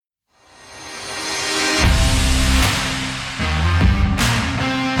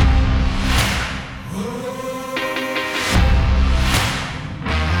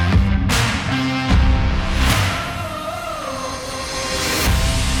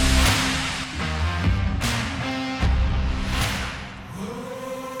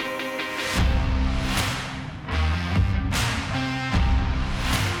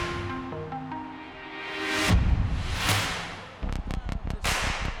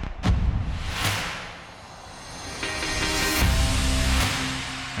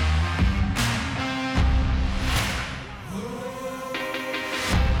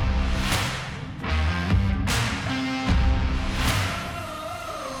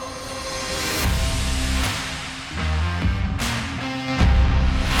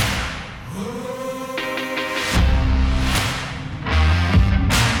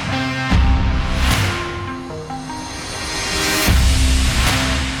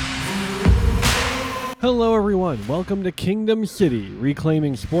Hello everyone, welcome to Kingdom City,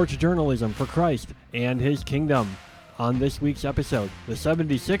 reclaiming sports journalism for Christ and his kingdom. On this week's episode, the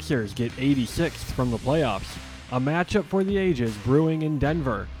 76ers get 86th from the playoffs, a matchup for the ages brewing in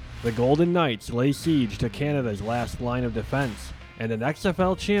Denver, the Golden Knights lay siege to Canada's last line of defense, and an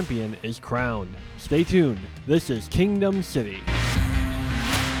XFL champion is crowned. Stay tuned, this is Kingdom City.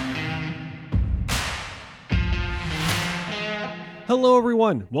 Hello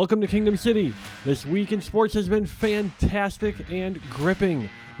everyone, welcome to Kingdom City. This week in sports has been fantastic and gripping.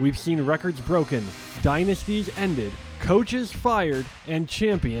 We've seen records broken, dynasties ended, coaches fired, and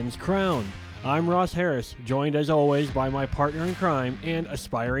champions crowned. I'm Ross Harris, joined as always by my partner in crime and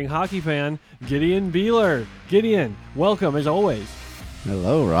aspiring hockey fan, Gideon Beeler. Gideon, welcome as always.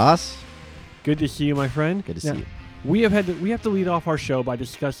 Hello, Ross. Good to see you, my friend. Good to see you. We have to lead off our show by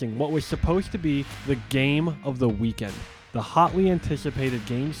discussing what was supposed to be the game of the weekend. The hotly anticipated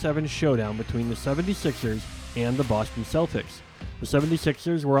Game 7 showdown between the 76ers and the Boston Celtics. The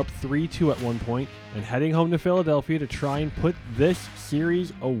 76ers were up 3-2 at one point and heading home to Philadelphia to try and put this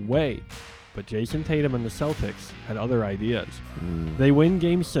series away. But Jason Tatum and the Celtics had other ideas. They win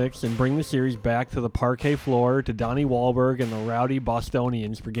Game 6 and bring the series back to the parquet floor to Donnie Wahlberg and the rowdy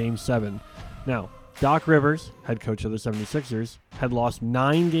Bostonians for Game 7. Now, Doc Rivers, head coach of the 76ers, had lost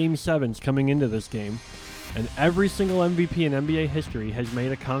 9 Game 7s coming into this game, and every single MVP in NBA history has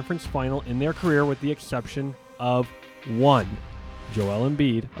made a conference final in their career with the exception of one, Joel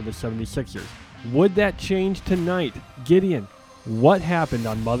Embiid of the 76ers. Would that change tonight? Gideon, what happened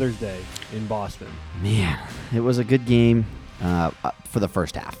on Mother's Day in Boston? Man, it was a good game for the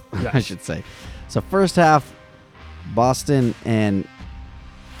first half, Yes. I should say. So first half, Boston and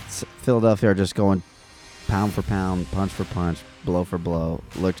Philadelphia are just going pound for pound, punch for punch, blow for blow.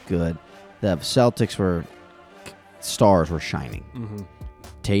 Looked good. The Celtics stars were shining. Mm-hmm.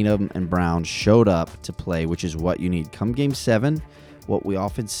 Tatum and Brown showed up to play, which is what you need. Come Game 7, what we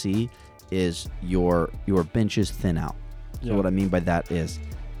often see is your benches thin out. So what I mean by that is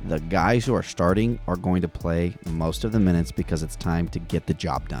the guys who are starting are going to play most of the minutes because it's time to get the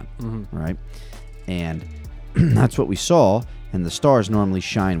job done, right? And that's what we saw, and the stars normally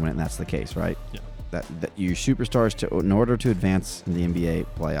shine when that's the case, right? Yeah. That your superstars, in order to advance in the NBA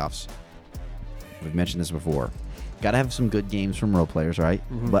playoffs, we've mentioned this before, got to have some good games from role players, right?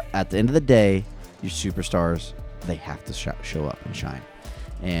 But at the end of the day, your superstars, they have to show up and shine.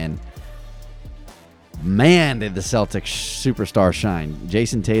 And man, did the Celtics superstar shine.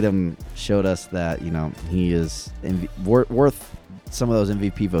 Jason Tatum showed us that, he is worth some of those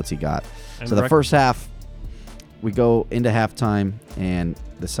MVP votes he got. And so the first half, we go into halftime, and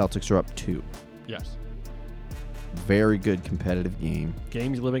the Celtics are up 2. Yes. Very good competitive game.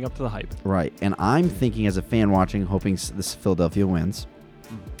 Game's living up to the hype. Right. And I'm thinking as a fan watching, hoping this Philadelphia wins,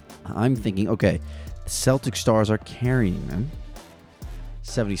 I'm thinking, okay, the Celtic stars are carrying them.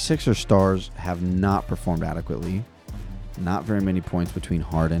 76er stars have not performed adequately. Not very many points between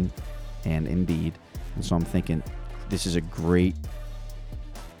Harden and Embiid. And so I'm thinking this is a great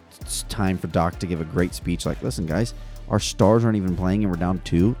time for Doc to give a great speech like, listen, guys, our stars aren't even playing and we're down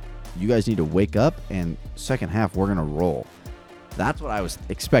 2. You guys need to wake up, and second half, we're going to roll. That's what I was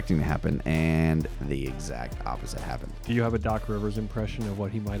expecting to happen, and the exact opposite happened. Do you have a Doc Rivers impression of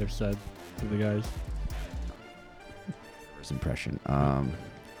what he might have said to the guys? Rivers impression. I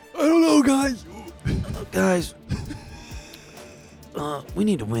don't know, guys. Guys, we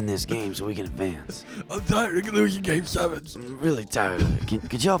need to win this game so we can advance. I'm tired of losing Game 7s. I'm really tired of it.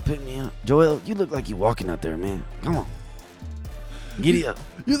 Could y'all pick me up? Joel, you look like you're walking out there, man. Come on. Giddy up.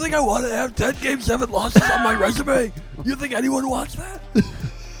 You think I want to have 10 Game 7 losses on my resume? You think anyone wants that?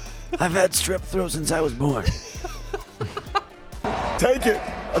 I've had strep throat since I was born. Take it,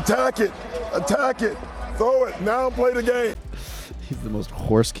 attack it, throw it, now play the game. He's the most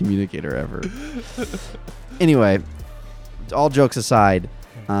hoarse communicator ever. Anyway, all jokes aside,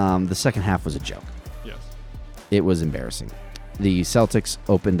 the second half was a joke. Yes. It was embarrassing. The Celtics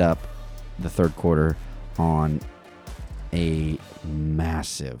opened up the third quarter on a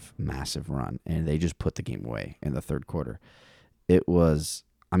massive run, and they just put the game away in the third quarter. It was,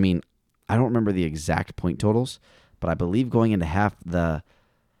 I don't remember the exact point totals, but I believe going into half, the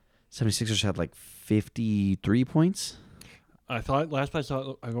 76ers had like 53 points. I thought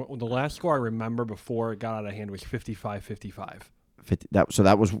the last score I remember before it got out of hand was 55-55. So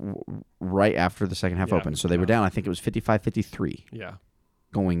that was right after the second half opened. So they were down, I think it was 55-53. Yeah.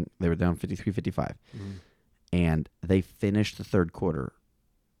 They were down 53-55. And they finished the third quarter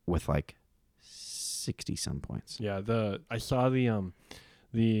with like 60-some points. Yeah, I saw the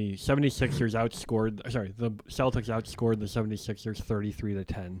 76ers the Celtics outscored the 76ers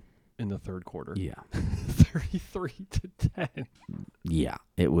 33-10 in the third quarter. Yeah. 33-10. Yeah,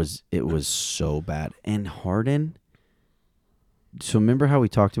 it was so bad. And Harden, so remember how we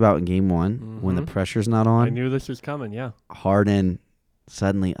talked about in game one when the pressure's not on? I knew this was coming, yeah. Harden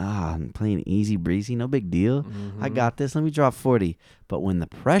suddenly, I'm playing easy breezy, no big deal. I got this, let me drop 40. But when the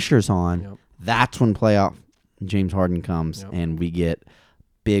pressure's on, that's when playoff James Harden comes and we get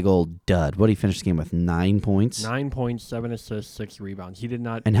big old dud. What did he finish the game with? 9 points? 9 points, 7 assists, 6 rebounds. He did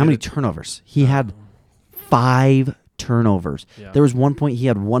not. And how many turnovers? He had 5 turnovers. Yeah. There was one point he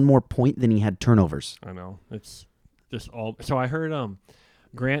had one more point than he had turnovers. I know. It's just all. So I heard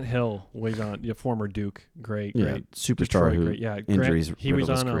Grant Hill was on, the former Duke, great superstar Detroit, who injuries Grant, he was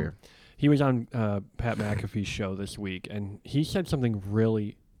riddled his on career. he was on Pat McAfee's show this week, and he said something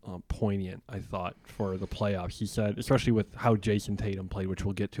really poignant, I thought, for the playoffs. He said, especially with how Jason Tatum played, which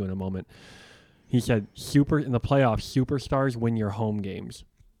we'll get to in a moment, he said, in the playoffs, superstars win your home games,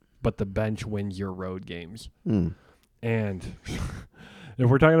 but the bench wins your road games. And if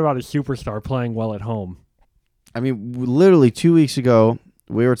we're talking about a superstar playing well at home. I mean, literally 2 weeks ago,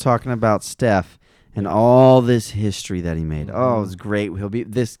 we were talking about Steph and all this history that he made. Oh, it was great.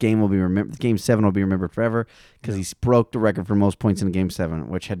 This game will be remembered. Game 7 will be remembered forever because he broke the record for most points in a Game 7,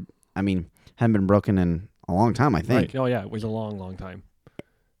 which hadn't been broken in a long time, I think. Right. Oh, yeah, it was a long, long time.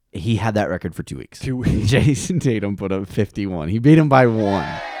 He had that record for 2 weeks. 2 weeks. Jason Tatum put up 51. He beat him by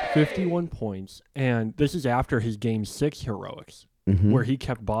 1. 51 points, and this is after his Game 6 heroics, where he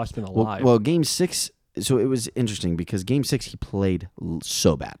kept Boston alive. Well, Game 6, so it was interesting because Game 6 he played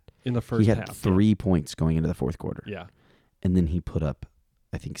so bad. In the first half. He had 3 points going into the fourth quarter. Yeah. And then he put up,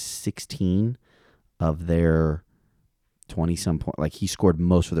 I think, 16 of their 20-some points. Like, he scored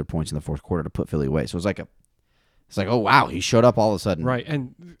most of their points in the fourth quarter to put Philly away. So it's like, oh, wow, he showed up all of a sudden. Right,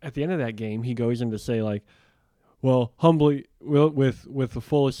 and at the end of that game, he goes in to say, like, well, humbly, with the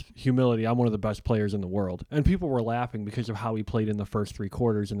fullest humility, I'm one of the best players in the world. And people were laughing because of how he played in the first 3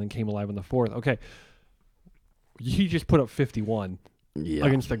 quarters and then came alive in the fourth. Okay, he just put up 51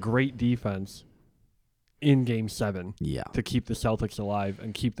 against a great defense in Game 7 to keep the Celtics alive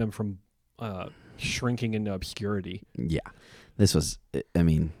and keep them from shrinking into obscurity. Yeah. This was, I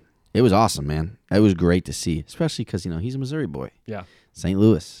mean, it was awesome, man. It was great to see, especially because, he's a Missouri boy. Yeah. St.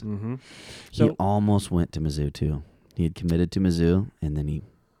 Louis. So, he almost went to Mizzou, too. He had committed to Mizzou, and then he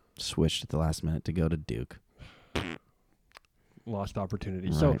switched at the last minute to go to Duke. Lost opportunity.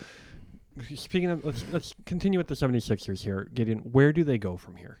 Right. So, speaking of, let's continue with the 76ers here. Gideon, where do they go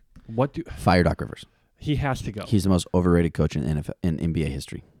from here? Fire Doc Rivers. He has to go. He's the most overrated coach in NFL, in NBA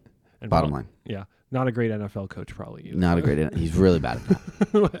history. And bottom line. Yeah. Not a great NFL coach, probably. Either. Not a great. He's really bad at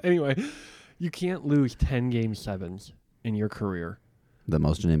that. Anyway, you can't lose 10 Game 7s in your career. The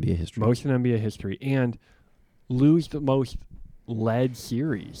most in NBA history. Most in NBA history. And lose the most led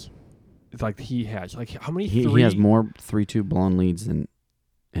series like he has. Like, how many he has more 3-2 blown leads than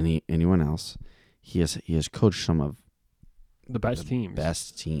anyone else. He has coached some of the best teams.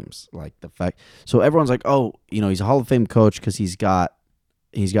 Best teams. Like the fact. So everyone's like, oh, he's a Hall of Fame coach because he's got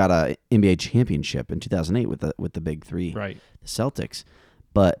a NBA championship in 2008 with the big 3, right? The Celtics.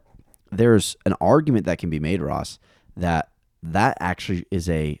 But there's an argument that can be made, Ross, that actually is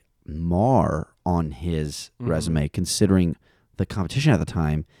a mar on his resume, considering the competition at the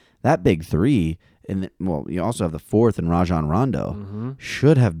time. That big 3, and you also have the 4th and Rajon Rondo,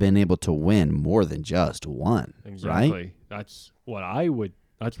 should have been able to win more than just one. Exactly. Right? That's what I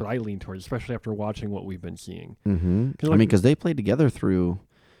lean towards, especially after watching what we've been seeing. Because they played together through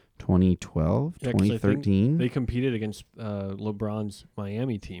 2012, 2013. They competed against LeBron's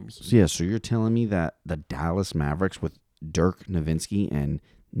Miami teams. So you're telling me that the Dallas Mavericks with Dirk Nowitzki and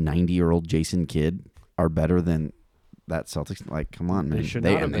 90-year-old Jason Kidd are better than that Celtics? Like, come on, man.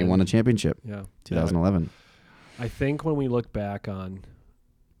 They won a championship. Yeah. 2011. I think when we look back on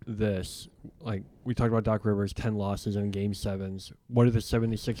this, like we talked about Doc Rivers, 10 losses in Game 7s. What do the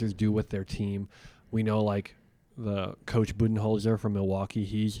 76ers do with their team? We know, like, the coach Budenholzer from Milwaukee,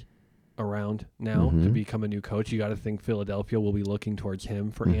 he's around now to become a new coach. You got to think Philadelphia will be looking towards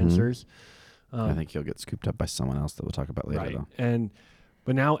him for answers. I think he'll get scooped up by someone else that we'll talk about later, though.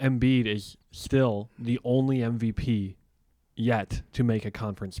 But now Embiid is still the only MVP yet to make a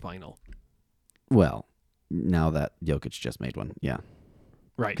conference final. Well, now that Jokic just made one, yeah.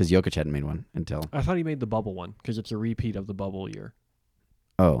 Right. Because Jokic hadn't made one until... I thought he made the bubble one because it's a repeat of the bubble year.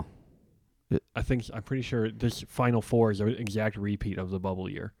 Oh. I'm pretty sure this Final Four is an exact repeat of the bubble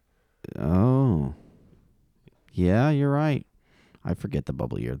year. Oh. Yeah, you're right. I forget the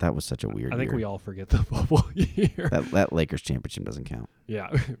bubble year. That was such a weird year. I think we all forget the bubble year. That Lakers championship doesn't count. Yeah,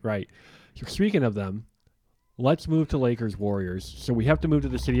 right. Speaking of them, let's move to Lakers Warriors. So we have to move to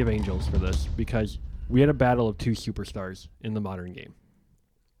the City of Angels for this because we had a battle of two superstars in the modern game.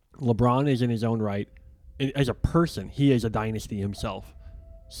 LeBron is in his own right. As a person, he is a dynasty himself,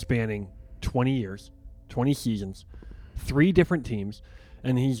 spanning 20 years, 20 seasons, 3 different teams,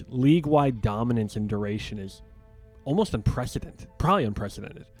 and his league-wide dominance and duration is almost unprecedented, probably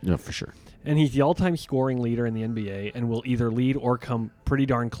unprecedented. Yeah, for sure. And he's the all-time scoring leader in the NBA and will either lead or come pretty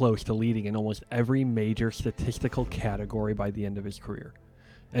darn close to leading in almost every major statistical category by the end of his career.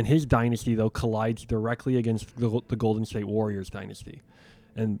 And his dynasty, though, collides directly against the Golden State Warriors dynasty.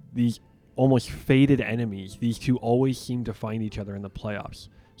 And these almost faded enemies, these two always seem to find each other in the playoffs.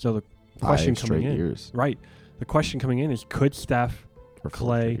 So the question coming in, years. right? The question coming in is: could Steph, Or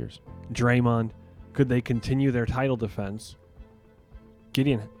Clay, years. Draymond, could they continue their title defense?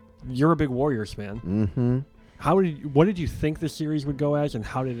 Gideon, you're a big Warriors fan. Mm-hmm. What did you think the series would go as, and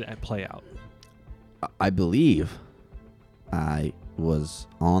how did it play out? I believe I was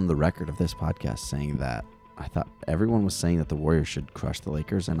on the record of this podcast saying that I thought everyone was saying that the Warriors should crush the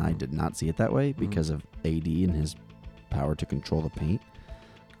Lakers, and I did not see it that way because of AD and his power to control the paint,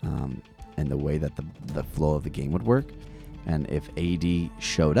 and the way that the flow of the game would work. And if AD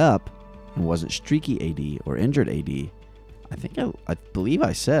showed up and wasn't streaky AD or injured AD, I believe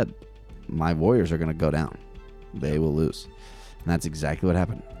I said my Warriors are going to go down. They will lose. And that's exactly what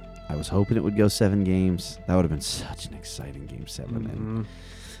happened. I was hoping it would go 7 games. That would have been such an exciting game 7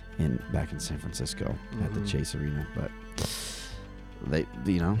 back in San Francisco at the Chase Arena. But they,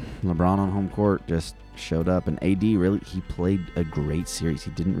 LeBron on home court just showed up, and AD he played a great series.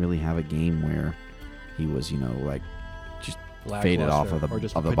 He didn't really have a game where he was, just faded off of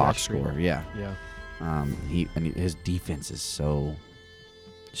the box score. Yeah. His defense is so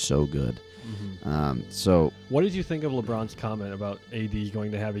good. So what did you think of LeBron's comment about AD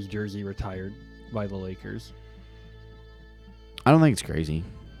going to have his jersey retired by the Lakers? I don't think it's crazy.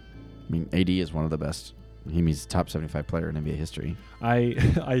 I mean, AD is one of the best. He's top 75 player in NBA history.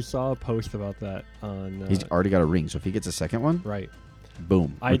 I saw a post about that on. He's already got a ring, so if he gets a second one, right,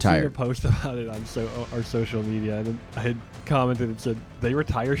 boom, I retired. seen a post about it on our social media, and I had commented and said, "They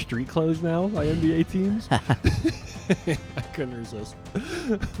retire street clothes now by NBA teams." I couldn't resist.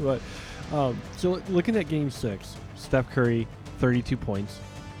 But so looking at Game 6, Steph Curry, 32 points.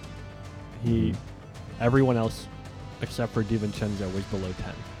 Everyone else except for DiVincenzo was below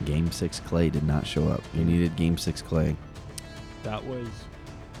 10. Game 6 Clay did not show up. He needed Game 6 Clay. That was...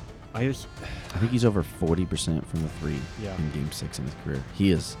 I think he's over 40% from the 3 in Game 6 in his career. He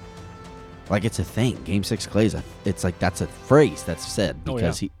is... Like, it's a thing. Game 6 Clay is it's like that's a phrase that's said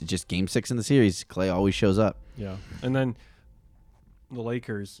because he just Game 6 in the series, Clay always shows up. Yeah. And then the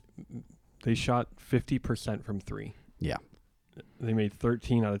Lakers, they shot 50% from 3. Yeah. They made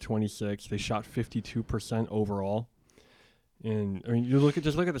 13 out of 26. They shot 52% overall. And I mean, just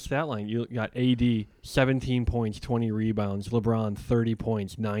look at the stat line. You got AD 17 points, 20 rebounds. LeBron 30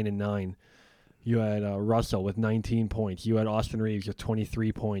 points, 9 and 9. You had Russell with 19 points. You had Austin Reeves with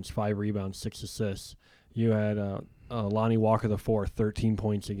 23 points, 5 rebounds, 6 assists. You had Lonnie Walker the 4th, 13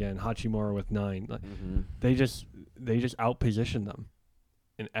 points again. Hachimura with 9. They just outpositioned them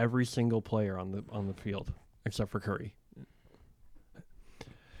in every single player on the field except for Curry.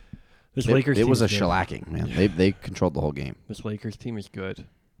 It was a shellacking, man. They controlled the whole game. This Lakers team is good.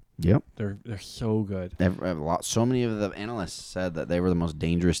 Yep, they're so good. So many of the analysts said that they were the most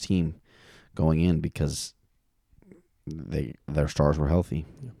dangerous team going in because their stars were healthy.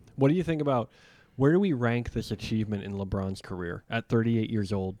 Yeah. What do you think about where do we rank this achievement in LeBron's career at 38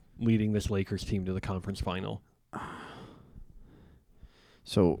 years old, leading this Lakers team to the conference final?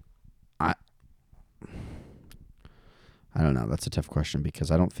 So, I don't know. That's a tough question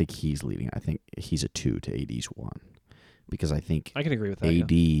because I don't think he's leading. I think he's a 2 to AD's 1. Because I think I can agree with that.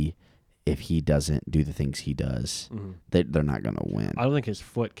 AD, if he doesn't do the things he does, they're not going to win. I don't think his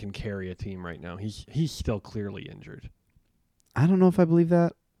foot can carry a team right now. He's still clearly injured. I don't know if I believe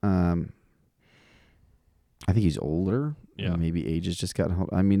that. I think he's older. Yeah. Maybe age has just gotten hold.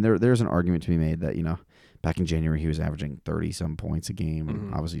 I mean, there's an argument to be made that, back in January he was averaging 30-some points a game.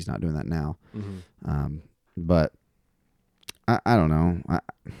 And obviously he's not doing that now. But I don't know.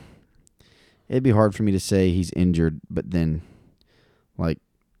 It'd be hard for me to say he's injured, but then, like,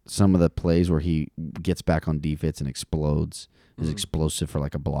 some of the plays where he gets back on defense and explodes is explosive for,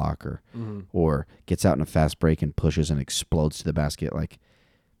 like, a block or gets out in a fast break and pushes and explodes to the basket. Like,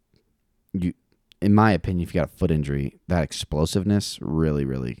 in my opinion, if you got a foot injury, that explosiveness really,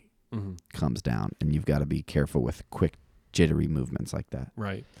 really comes down, and you've got to be careful with quick, jittery movements like that.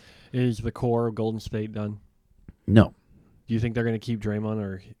 Right. Is the core of Golden State done? No. Do you think they're going to keep Draymond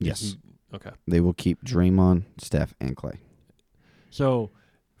or? Yes. Okay. They will keep Draymond, Steph, and Clay. So,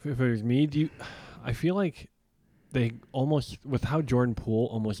 if it was me, I feel like they almost, with how Jordan Poole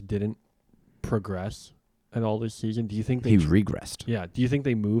almost didn't progress at all this season, do you think He regressed. Yeah. Do you think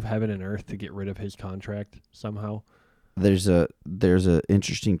they move heaven and earth to get rid of his contract somehow? There's a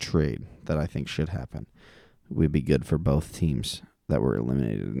interesting trade that I think should happen. Would be good for both teams that were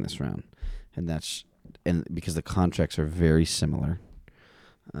eliminated in this round, and because the contracts are very similar.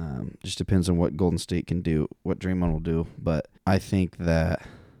 Just depends on what Golden State can do, what Draymond will do. But I think that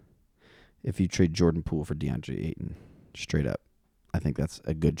if you trade Jordan Poole for DeAndre Ayton, straight up, I think that's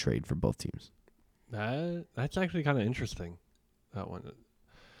a good trade for both teams. That's actually kind of interesting, that one.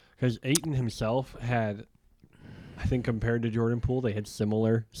 Because Ayton himself had, I think compared to Jordan Poole, they had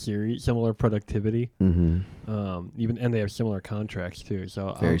similar productivity. Mm-hmm. And they have similar contracts too.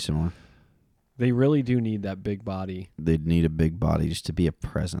 So very similar. They really do need that big body. They'd need a big body just to be a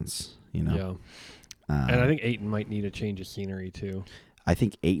presence, Yeah. And I think Ayton might need a change of scenery too. I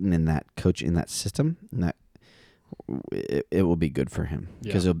think Ayton in that system, it will be good for him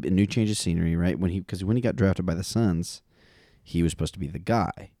because it'll be a new change of scenery, right? When he got drafted by the Suns, he was supposed to be the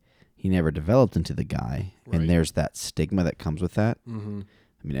guy. He never developed into the guy, and there's that stigma that comes with that. Mm-hmm.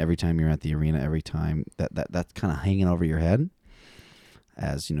 I mean, every time you're at the arena, every time that's kind of hanging over your head.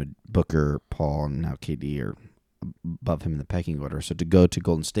 As Booker, Paul, and now KD are above him in the pecking order. So to go to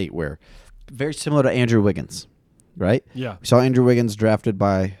Golden State, where very similar to Andrew Wiggins, right? Yeah. We saw Andrew Wiggins drafted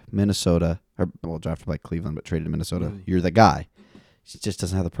by Minnesota, drafted by Cleveland, but traded to Minnesota. Mm. You're the guy. He just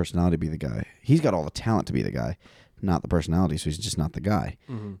doesn't have the personality to be the guy. He's got all the talent to be the guy, not the personality, so he's just not the guy.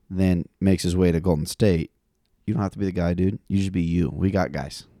 Mm-hmm. Then makes his way to Golden State. You don't have to be the guy, dude. You just be you. We got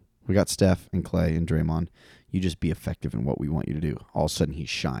guys. We got Steph and Clay and Draymond. You just be effective in what we want you to do. All of a sudden, he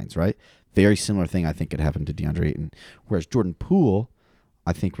shines, right? Very similar thing, I think, could happen to DeAndre Ayton. Whereas Jordan Poole,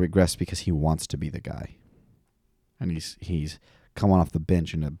 I think, regressed because he wants to be the guy. And he's coming off the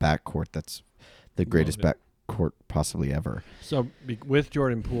bench in a backcourt that's the greatest backcourt possibly ever. So, with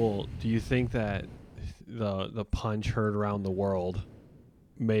Jordan Poole, do you think that the punch heard around the world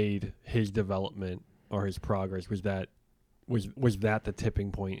made his development or his progress? Was that the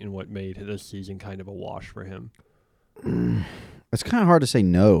tipping point in what made this season kind of a wash for him? It's kind of hard to say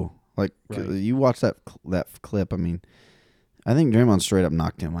no. Like, you watch that clip, I mean, I think Draymond straight up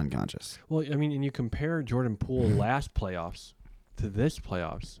knocked him unconscious. Well, I mean, and you compare Jordan Poole last playoffs to this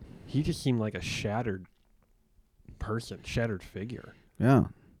playoffs, he just seemed like a shattered person, shattered figure. Yeah.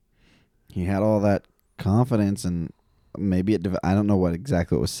 He had all that confidence, and maybe I don't know what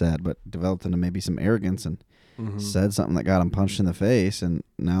exactly was said, but developed into maybe some arrogance and said something that got him punched in the face, and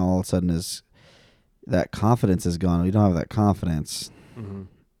now all of a sudden that confidence is gone. You don't have that confidence. Mm-hmm.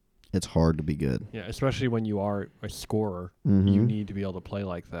 It's hard to be good. Yeah, especially when you are a scorer. Mm-hmm. You need to be able to play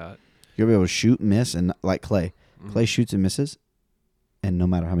like that. You'll be able to shoot, miss, and like Clay. Mm-hmm. Clay shoots and misses, and no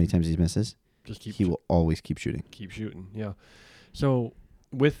matter how many times he misses, he will always keep shooting. Keep shooting, yeah. So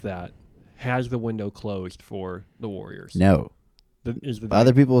with that, has the window closed for the Warriors? No.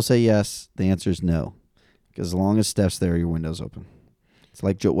 Other people will say yes. The answer is no. Because as long as Steph's there, your window's open. It's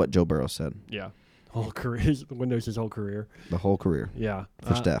like what Joe Burrow said. Yeah. Whole career. The window's his whole career. The whole career. Yeah.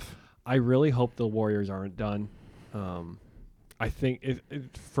 For Steph. I really hope the Warriors aren't done. I think,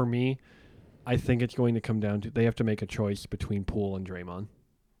 for me, I think it's going to come down to they have to make a choice between Poole and Draymond,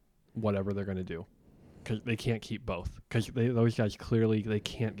 whatever they're going to do. Because they can't keep both. Because those guys clearly, they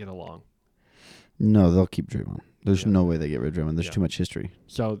can't get along. No, they'll keep Draymond. There's no way they get rid of Draymond. There's too much history.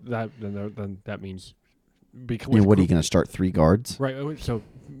 So then that means... what are you going to start 3 guards? Right. So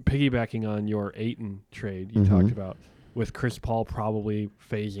piggybacking on your Ayton trade you talked about, with Chris Paul probably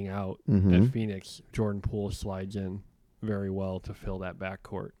phasing out at Phoenix, Jordan Poole slides in very well to fill that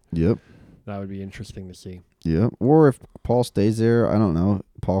backcourt. Yep. That would be interesting to see. Yep. Or if Paul stays there, I don't know.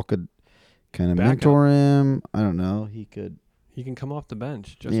 Paul could kind of mentor him. I don't know. He can come off the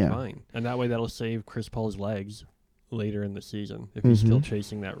bench just fine. And that way that'll save Chris Paul's legs later in the season if he's still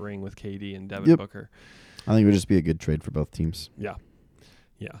chasing that ring with KD and Devin Booker. I think it would just be a good trade for both teams. Yeah.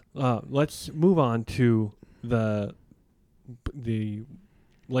 Yeah. Let's move on to the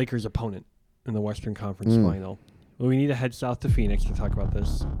Lakers' opponent in the Western Conference Final. Well, we need to head south to Phoenix to talk about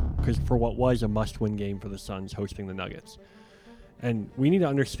this, because for what was a must-win game for the Suns hosting the Nuggets. And we need to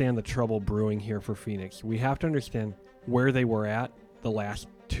understand the trouble brewing here for Phoenix. We have to understand where they were at the last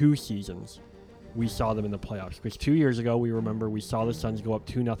 2 seasons. We saw them in the playoffs. Because 2 years ago, we saw the Suns go up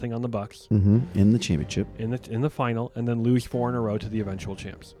 2-0 on the Bucks. In the championship. In the final, and then lose 4 in a row to the eventual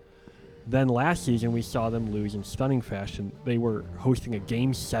champs. Then last season, we saw them lose in stunning fashion. They were hosting a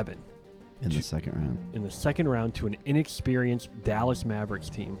Game 7 in the second round. In the second round to an inexperienced Dallas Mavericks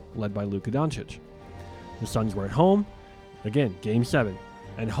team led by Luka Doncic. The Suns were at home. Again, Game 7.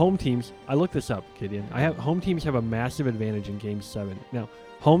 And home teams, I looked this up, Gideon. Home teams have a massive advantage in Game 7. Now,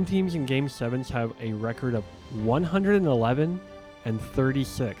 home teams in Game 7s have a record of 111 and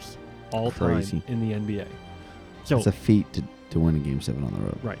 36 all-time in the NBA. So it's a feat to win a Game 7 on the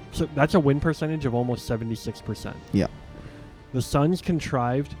road. Right. So that's a win percentage of almost 76%. Yeah. The Suns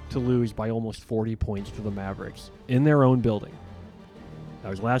contrived to lose by almost 40 points to the Mavericks in their own building. That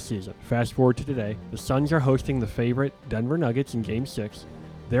was last season. Fast forward to today. The Suns are hosting the favorite Denver Nuggets in Game 6.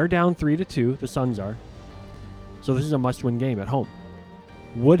 They're down 3-2, the Suns are. So this is a must-win game at home.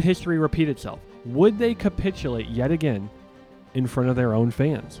 Would history repeat itself? Would they capitulate yet again in front of their own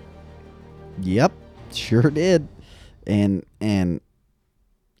fans? Yep, sure did. And in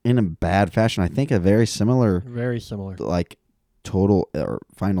a bad fashion. I think a very similar, like total or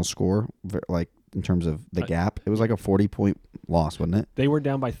final score, like in terms of the gap. It was like a 40-point loss, wasn't it? They were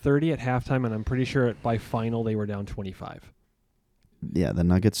down by 30 at halftime, and I'm pretty sure by final they were down 25. Yeah, the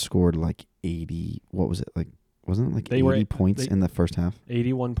Nuggets scored like 80. What was it like? Wasn't it like 80 points in the first half?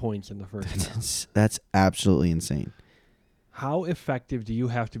 81 points in the first half. That's absolutely insane. How effective do you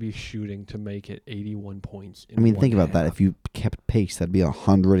have to be shooting to make it 81 points in think about that. If you kept pace, that'd be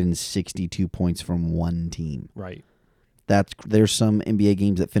 162 points from one team. Right. There's some NBA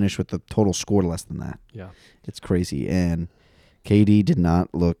games that finish with the total score less than that. Yeah. It's crazy. And KD did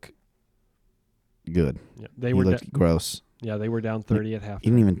not look good. Yeah, he looked gross. Yeah, they were down 30 at halftime. He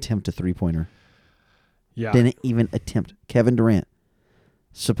didn't even attempt a three-pointer. Yeah. Didn't even attempt. Kevin Durant,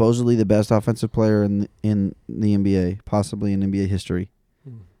 supposedly the best offensive player in the NBA, possibly in NBA history,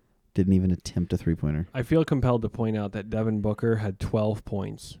 didn't even attempt a three-pointer. I feel compelled to point out that Devin Booker had 12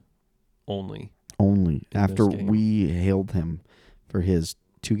 points only. After we hailed him for his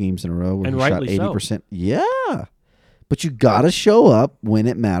 2 games in a row where and he shot 80%. So. Yeah. But you got to show up when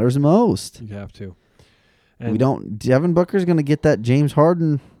it matters most. You have to. And Devin Booker's going to get that James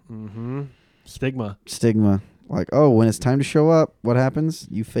Harden stigma. Like, when it's time to show up, what happens?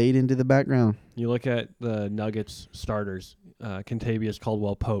 You fade into the background. You look at the Nuggets starters. Kentavious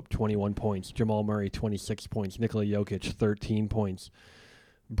Caldwell-Pope, 21 points. Jamal Murray, 26 points. Nikola Jokic, 13 points.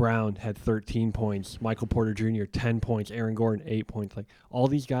 Brown had 13 points. Michael Porter Jr., 10 points. Aaron Gordon, 8 points. Like, all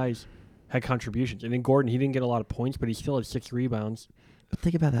these guys had contributions. And then Gordon, he didn't get a lot of points, but he still had 6 rebounds. But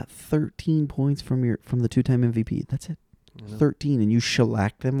think about that, 13 points from the 2-time MVP. That's it. 13, and you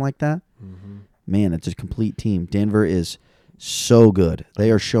shellacked them like that? Mm-hmm. Man, it's a complete team. Denver is so good. They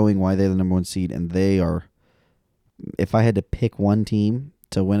are showing why they're the number 1 seed, and they are, if I had to pick one team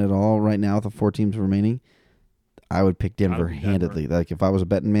to win it all right now with the 4 teams remaining, I would pick Denver handedly. Like, if I was a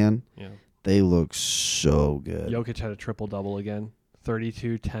betting man, they look so good. Jokic had a triple-double again,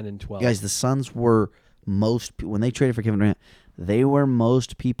 32, 10, and 12. Guys, the Suns were when they traded for Kevin Durant, they were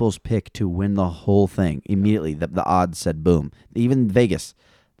most people's pick to win the whole thing. Immediately, the odds said boom. Even Vegas,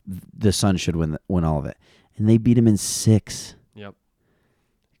 the Suns should win all of it. And they beat him in 6. Yep.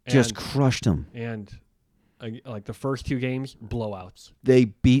 Just crushed them. And like the first 2 games, blowouts. They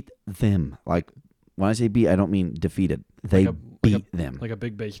beat them. Like, when I say beat, I don't mean defeated. They beat them. Like a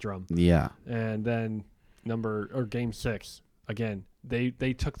big bass drum. Yeah. And then Game 6, again,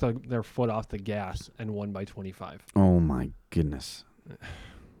 they took their foot off the gas and won by 25. Oh, my goodness.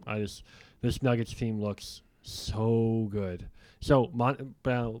 This Nuggets team looks so good. So,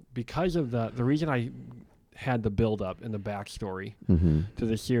 because of the reason I had the build-up and the backstory to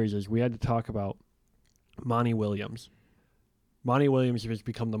this series is we had to talk about Monty Williams. Monty Williams has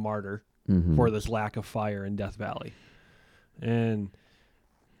become the martyr for this lack of fire in Death Valley. And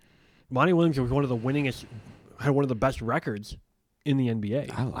Monty Williams was had one of the best records in the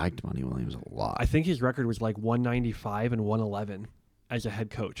NBA. I liked Monty Williams a lot. I think his record was like 195 and 111 as a head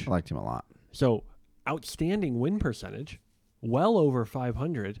coach. I liked him a lot. So, outstanding win percentage, well over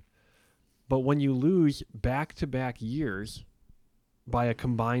 500. But when you lose back-to-back years by a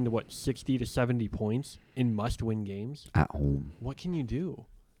combined, 60 to 70 points in must-win games? At home. What can you do?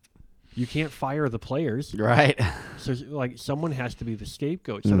 You can't fire the players. Right. So, someone has to be the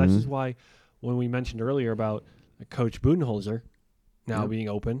scapegoat. So that's why when we mentioned earlier about Coach Budenholzer now being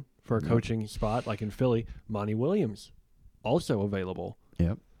open for a coaching spot, like in Philly, Monty Williams also available.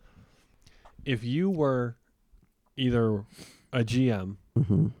 Yep. If you were either a GM,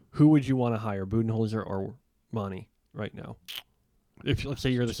 who would you want to hire, Budenholzer or Monty right now? If let's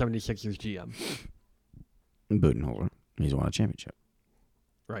say you're the 76ers GM. Budenholzer. He's won a championship.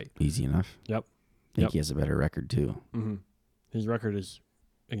 Right. Easy enough. Yep. I think he has a better record, too. Mm-hmm. His record is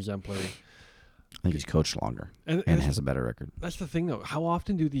exemplary. I think he's coached longer and has a better record. That's the thing, though. How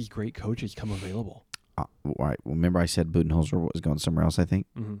often do these great coaches come available? Right. Well, remember I said Budenholzer was going somewhere else, I think?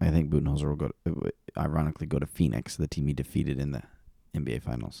 Mm-hmm. I think Budenholzer will ironically go to Phoenix, the team he defeated in the NBA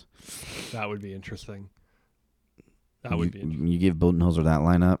Finals. That would be interesting. You give Budenholzer that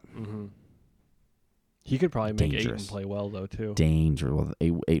lineup? Mm-hmm. He could probably make Dangerous. Ayton play well, though, too. Danger. Well,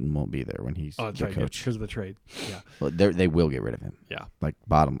 Ayton won't be there when he's the coach. Because of the trade. Yeah. Well, they will get rid of him. Yeah. Like,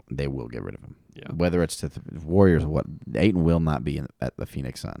 they will get rid of him. Yeah. Whether it's to the Warriors or what, Ayton will not be at the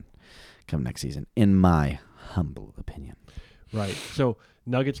Phoenix Sun come next season, in my humble opinion. Right. So,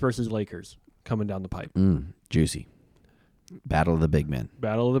 Nuggets versus Lakers coming down the pipe. Juicy. Battle of the big men.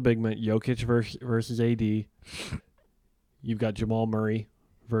 Battle of the big men. Jokic versus AD. You've got Jamal Murray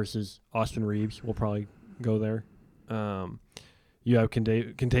versus Austin Reeves. We'll probably go there. You have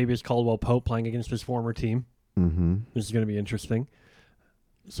Kentavious Caldwell-Pope playing against his former team. Mm-hmm. This is going to be interesting.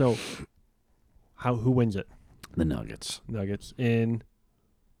 So, who wins it? The Nuggets. Nuggets in...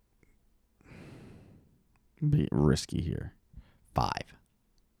 Be risky here. 5.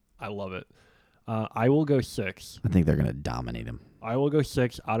 I love it. I will go 6. I think they're going to dominate him. I will go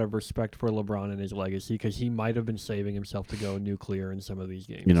 6 out of respect for LeBron and his legacy because he might have been saving himself to go nuclear in some of these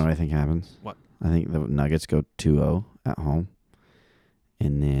games. You know what I think happens? What? I think the Nuggets go 2-0 at home,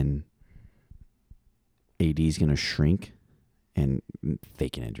 and then AD's going to shrink and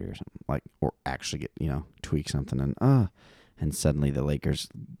fake an injury or something, or actually get, tweak something, and suddenly the Lakers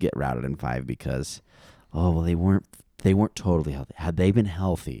get routed in 5 because, they weren't totally healthy. Had they been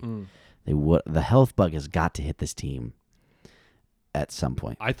healthy, the health bug has got to hit this team at some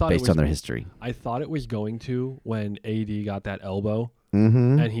point, based on their history. I thought it was going to when AD got that elbow,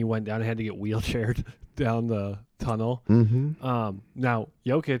 and he went down and had to get wheelchaired down the tunnel. Now,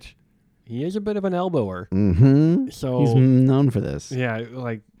 Jokic, he is a bit of an elbower. So he's known for this. Yeah,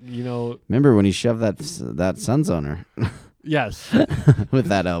 Remember when he shoved that Suns owner? Yes. With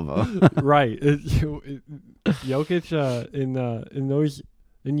that elbow. Right. Jokic,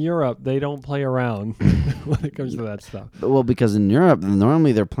 in Europe, they don't play around when it comes to that stuff. Well, because in Europe,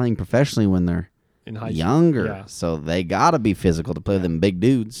 normally they're playing professionally when they're younger. Yeah. So they got to be physical to play with them big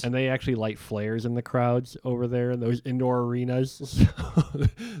dudes. And they actually light flares in the crowds over there in those indoor arenas. So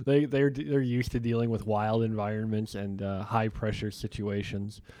they're used to dealing with wild environments and high-pressure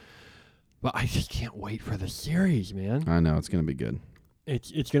situations. But I just can't wait for the series, man. I know. It's going to be good.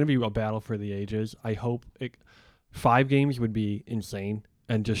 It's going to be a battle for the ages. I hope 5 games would be insane.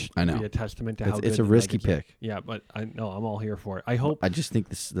 And just be a testament to how good it's a risky pick. Yeah, but I'm all here for it. I just think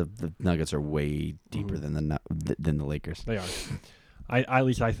the Nuggets are way deeper than the Lakers. They are. At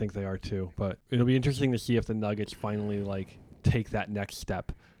least I think they are too. But it'll be interesting to see if the Nuggets finally take that next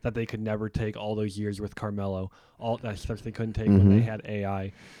step that they could never take all those years with Carmelo. All that stuff they couldn't take when they had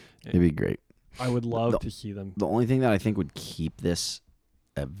AI. It'd be great. I would love to see them. The only thing that I think would keep this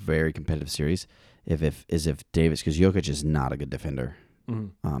a very competitive series is if Davis, because Jokic is not a good defender.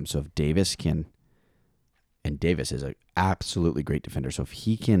 So if Davis can, and Davis is an absolutely great defender, so if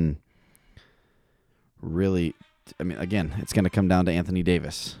he can really, again, it's going to come down to Anthony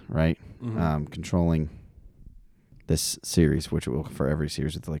Davis, right? Controlling this series, which it will for every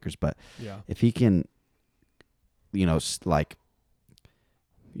series with the Lakers. But if he can, you're not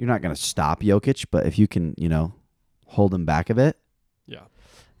going to stop Jokic, but if you can, hold him back a bit,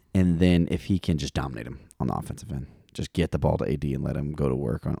 and then if he can just dominate him on the offensive end. Just get the ball to AD and let him go to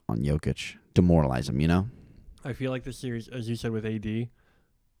work on Jokic. Demoralize him, I feel like the series, as you said with AD,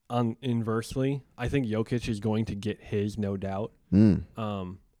 inversely, I think Jokic is going to get his, no doubt.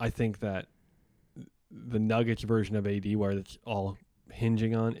 I think that the Nuggets version of AD, where it's all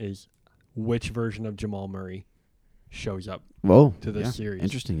hinging on, is which version of Jamal Murray shows up to this series.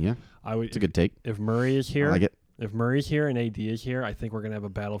 Interesting, yeah. It's a good take. If Murray is here, I like it. If Murray's here and AD is here, I think we're going to have a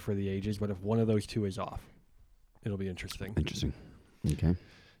battle for the ages. But if one of those two is off, it'll be interesting. Okay.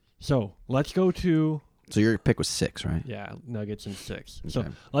 So let's go to... So your pick was 6, right? Yeah, Nuggets in 6. Okay. So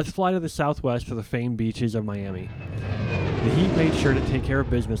let's fly to the Southwest to the famed beaches of Miami. The Heat made sure to take care of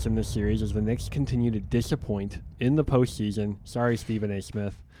business in this series as the Knicks continue to disappoint in the postseason. Sorry, Stephen A.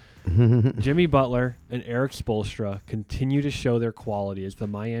 Smith. Jimmy Butler and Eric Spoelstra continue to show their quality as the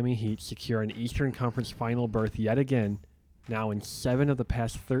Miami Heat secure an Eastern Conference final berth yet again, now in 7 of the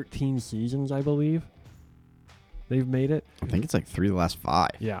past 13 seasons, I believe. They've made it. I think it's 3 of the last 5.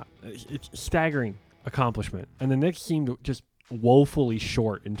 Yeah, it's staggering accomplishment. And the Knicks seemed just woefully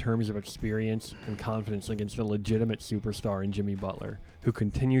short in terms of experience and confidence against a legitimate superstar in Jimmy Butler, who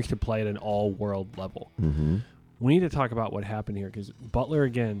continues to play at an all-world level. We need to talk about what happened here because Butler,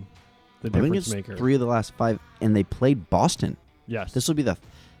 again, the difference maker. 3 of the last 5, and they played Boston. Yes. This will be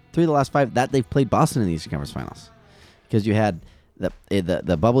 3 of the last 5 that they've played Boston in the Eastern Conference Finals. Because you had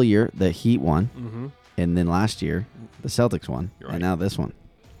the bubble year, the Heat won, and then last year the Celtics won, and now this one.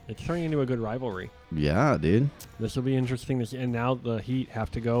 It's turning into a good rivalry. Yeah, dude. This will be interesting to see. And now the Heat have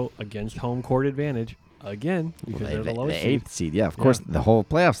to go against home court advantage again because they're the lowest the 8th seed. Yeah, of course, the whole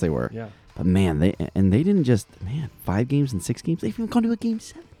playoffs they were. Yeah. But man, they didn't just 5 games and 6 games. They've even gone to a game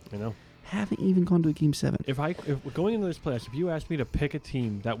 7. I know. Haven't even gone to a game 7. If going into this playoffs, if you asked me to pick a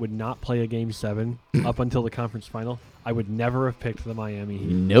team that would not play a game 7 up until the conference final, I would never have picked the Miami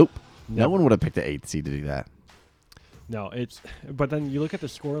Heat. Nope. Never. No one would have picked the 8th seed to do that. No, but then you look at the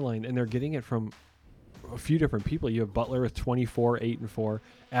scoreline, and they're getting it from a few different people. You have Butler with 24, 8 and 4.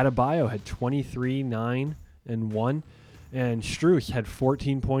 Adebayo had 23, 9 and 1. And Strus had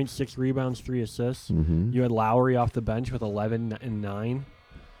 14 points, 6 rebounds, 3 assists. Mm-hmm. You had Lowry off the bench with 11 and 9.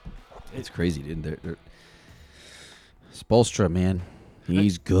 It's crazy, dude. They're Spoelstra, man.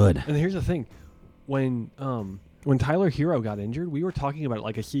 He's good. And here's the thing. When Tyler Hero got injured, we were talking about it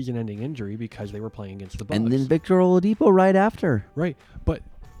like a season-ending injury because they were playing against the Bucks. And then Victor Oladipo right after. Right. But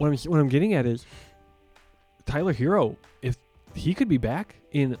what I'm getting at is Tyler Hero, if he could be back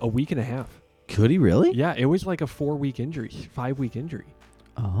in a week and a half. Could he really? Yeah, it was like a 4-week injury, 5-week injury.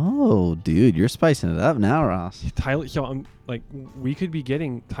 Oh, dude, you're spicing it up now, Ross. So I'm like, we could be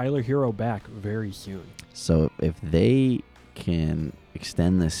getting Tyler Hero back very soon. So if they can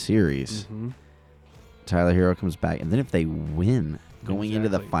extend this series, Tyler Hero comes back, and then if they win, going into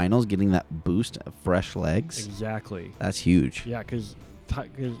the finals, getting that boost of fresh legs. Exactly. That's huge. Yeah, because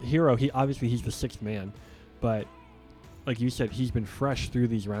Hero, he's the 6th man, but like you said, he's been fresh through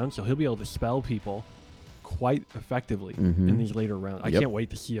these rounds, so he'll be able to spell people quite effectively in these later rounds. I can't wait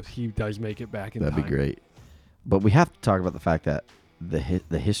to see if he does make it back in time. That'd be great. But we have to talk about the fact that the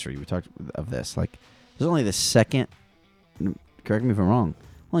history we talked of this. Like, there's only the second. Correct me if I'm wrong.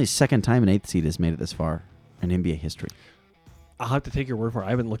 Only the second time an 8th seed has made it this far in NBA history. I'll have to take your word for it. I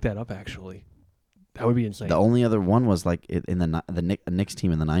haven't looked that up actually. That would be insane. The only other one was like in the Knicks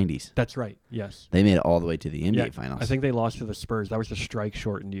team in the 90s. That's right. Yes. They made it all the way to the NBA finals. I think they lost to the Spurs. That was the strike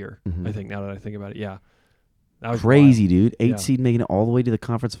shortened year. I think now that I think about it, yeah. That was crazy, wild. dude. 8 seed making it all the way to the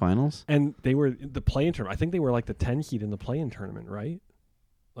conference finals. And they were the play-in tournament. I think they were like the 10 seed in the play-in tournament, right?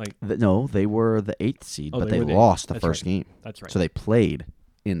 Like no, they were the 8th seed, but they the lost the That's first right. game. That's right. So they played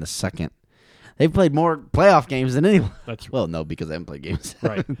in the second. They've played more playoff games than anyone. Well, no, because they haven't played games.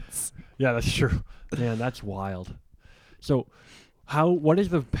 Right. Yeah, that's true. Man, that's wild. So, what does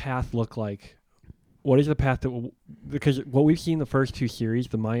the path look like? What is the path because what we've seen the first 2 series,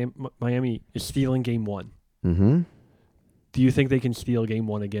 the Miami is stealing game 1. Mm-hmm. Do you think they can steal game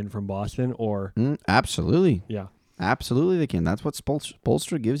 1 again from Boston or? Absolutely. Yeah. Absolutely they can. That's what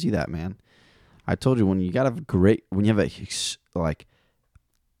Spoelstra gives you that, man. I told you when you have a great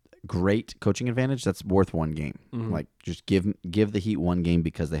coaching advantage, that's worth 1 game. Like just give the Heat 1 game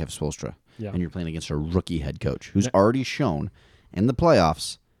because they have Spoelstra. Yeah. And you're playing against a rookie head coach who's already shown in the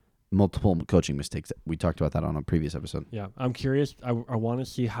playoffs multiple coaching mistakes. We talked about that on a previous episode. Yeah, I'm curious. I want to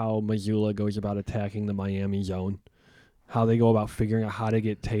see how Mazzulla goes about attacking the Miami zone, how they go about figuring out how to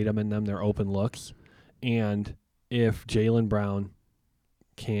get Tatum and them their open looks, and if Jaylen Brown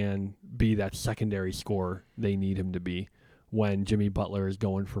can be that secondary scorer they need him to be when Jimmy Butler is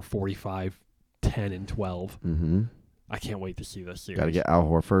going for 45, 10, and 12. I can't wait to see this series. Got to get Al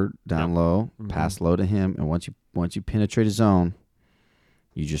Horford down low, pass low to him, and once you penetrate a zone,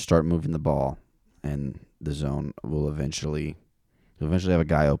 you just start moving the ball, and the zone will eventually have a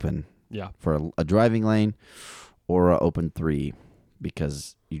guy open for a driving lane or an open 3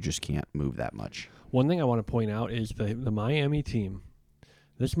 because you just can't move that much. One thing I want to point out is the Miami team.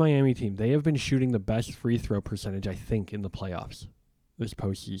 This Miami team, they have been shooting the best free throw percentage, I think, in the playoffs this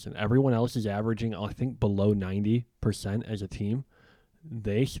postseason. Everyone else is averaging, I think, below 90% as a team.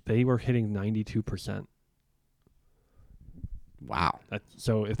 They were hitting 92%. Wow.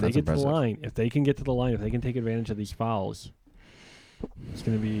 So if they get to the line, if they can get to the line, if they can take advantage of these fouls, it's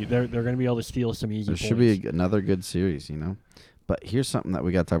going to be they're going to be able to steal some easy points. There should be another good series, you know. But here's something that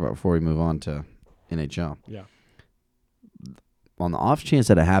we got to talk about before we move on to NHL. Yeah. On the off chance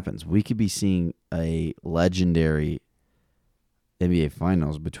that it happens, we could be seeing a legendary NBA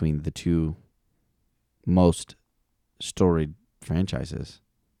Finals between the 2 most storied franchises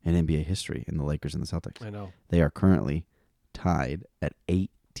in NBA history, in the Lakers and the Celtics. I know. They are currently tied at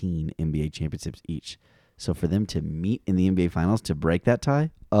 18 NBA championships each. So for them to meet in the NBA Finals to break that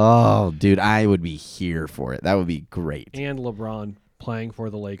tie, oh, dude, I would be here for it. That would be great. And LeBron playing for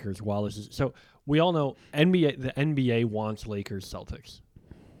the Lakers while this is so. We all know the NBA wants Lakers Celtics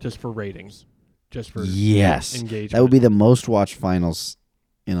just for ratings, just for engagement. That would be the most watched finals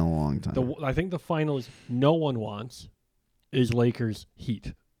in a long time. I think the finals no one wants is Lakers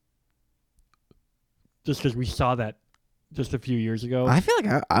Heat. Just because we saw that just a few years ago. I feel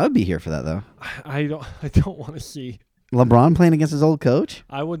like I would be here for that though. I don't want to see LeBron playing against his old coach.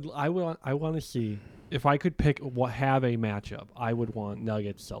 I want to see if I could have a matchup. I would want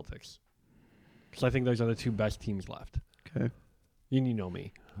Nuggets Celtics because I think those are the two best teams left. Okay. You know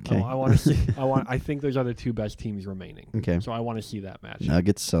me. Okay. I want to see. I think those are the two best teams remaining. Okay. So I want to see that match.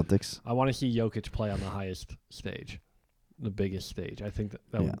 Nuggets Celtics. I want to see Jokic play on the highest stage, the biggest stage. I think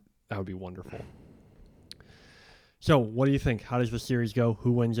that would be wonderful. So, what do you think? How does the series go?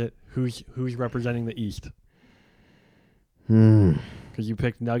 Who wins it? Who's representing the East? Because you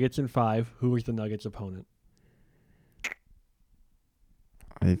picked Nuggets in 5. Who was the Nuggets' opponent?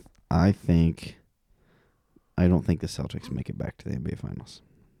 I don't think the Celtics make it back to the NBA Finals.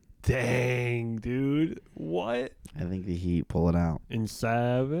 Dang, dude. What? I think the Heat pull it out. In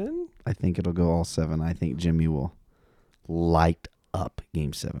 7? I think it'll go all 7. I think Jimmy will light up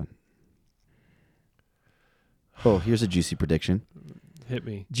Game 7. Oh, here's a juicy prediction. Hit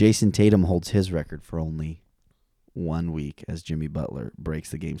me. Jason Tatum holds his record for only 1 week as Jimmy Butler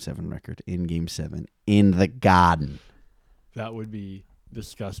breaks the Game 7 record in Game 7 in the Garden. That would be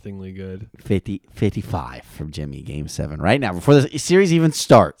disgustingly good. 55 from Jimmy, Game 7. Right now, before the series even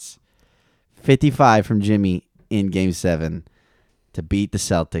starts, 55 from Jimmy in Game 7 to beat the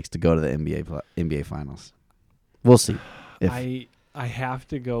Celtics to go to the NBA Finals. We'll see. I have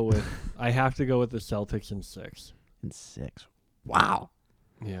to go with the Celtics in 6. In 6. Wow.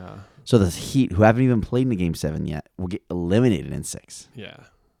 Yeah. So the Heat, who haven't even played in the Game 7 yet, will get eliminated in 6. Yeah.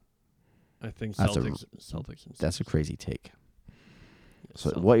 I think That's Celtics in 6. That's a crazy take. Yeah,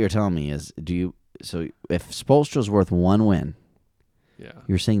 So what you're telling me is, if Spoelstra's worth 1 win, yeah,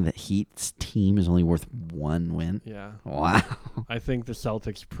 you're saying that Heat's team is only worth 1 win? Yeah. Wow. I think the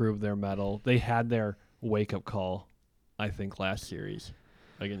Celtics proved their mettle. They had their wake-up call, I think, last series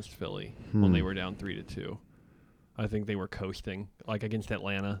against Philly when they were down 3-2. I think they were coasting. Like against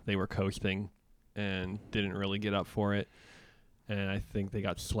Atlanta, they were coasting and didn't really get up for it. And I think they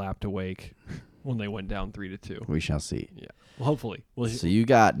got slapped awake when they went down 3-2. We shall see. Yeah. Well, hopefully. So you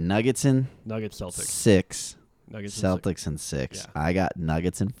got Nuggets in Nuggets Celtics. 6. Nuggets Celtics in 6. Yeah. I got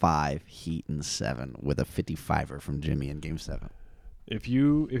Nuggets in 5, Heat in 7 with a 55er from Jimmy in Game 7. If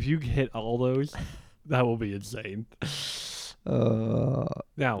you hit all those, that will be insane.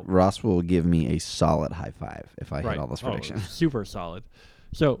 Now Ross will give me a solid high five if I hit all those predictions. Super solid.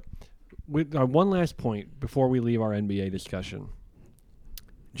 So, with one last point before we leave our NBA discussion,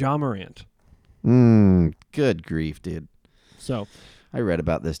 Ja Morant. Good grief, dude. So, I read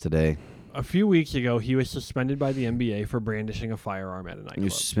about this today. A few weeks ago, he was suspended by the NBA for brandishing a firearm at a nightclub. He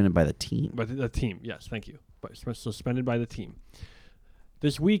was suspended by the team. By the team, yes, thank you. But suspended by the team.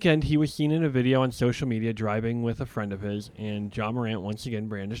 This weekend, he was seen in a video on social media driving with a friend of his, and Ja Morant once again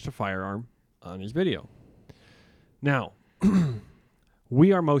brandished a firearm on his video. Now,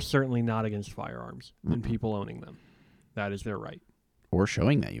 we are most certainly not against firearms and people owning them. That is their right. Or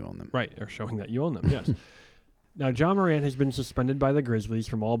showing that you own them. Right, or showing that you own them, yes. Now, Ja Morant has been suspended by the Grizzlies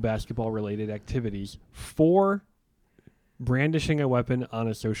from all basketball-related activities for brandishing a weapon on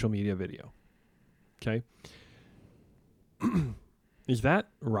a social media video. Okay? Is that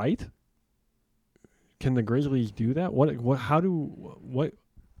right? Can the Grizzlies do that? What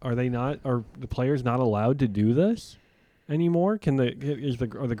are they not? Are the players not allowed to do this anymore?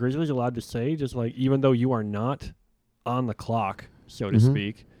 Are the Grizzlies allowed to say, just like, even though you are not on the clock, so to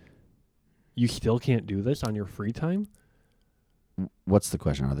speak, you still can't do this on your free time? What's the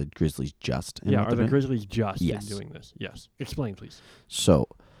question? Are the Grizzlies just? Are the Grizzlies just in doing this? Yes. Explain, please. So,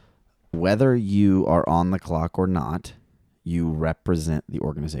 whether you are on the clock or not, you represent the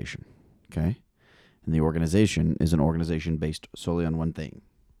organization, okay? And the organization is an organization based solely on one thing: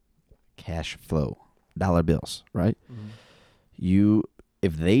 cash flow, dollar bills, right? Mm-hmm.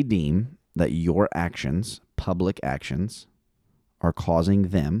 If they deem that your actions, public actions, are causing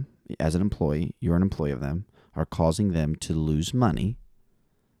them, as an employee, you're an employee of them, are causing them to lose money,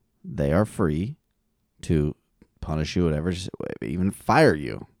 they are free to punish you, whatever, even fire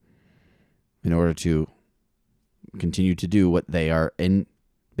you in order to continue to do what they are in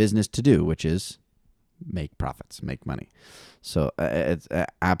business to do, which is make profits, make money. So it's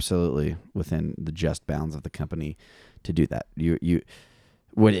absolutely within the just bounds of the company to do that. You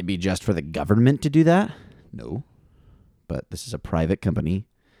would it be just for the government to do that? No. But this is a private company,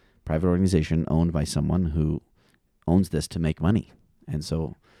 private organization owned by someone who owns this to make money. And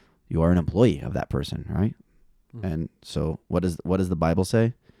so you are an employee of that person, right? Mm-hmm. And so what does the Bible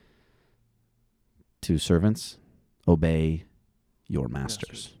say? To servants, obey your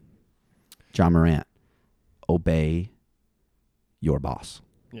masters. John Morant, obey your boss.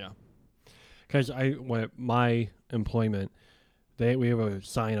 Yeah. Because my employment, we have a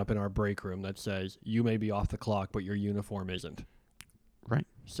sign up in our break room that says, you may be off the clock, but your uniform isn't. Right.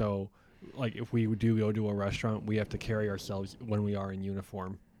 So, like, if we do go to a restaurant, we have to carry ourselves when we are in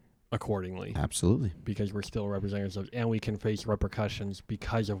uniform accordingly. Absolutely. Because we're still representing ourselves, and we can face repercussions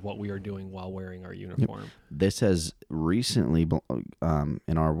because of what we are doing while wearing our uniform. Yep. This has recently,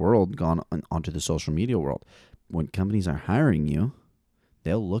 in our world, gone onto the social media world. When companies are hiring you,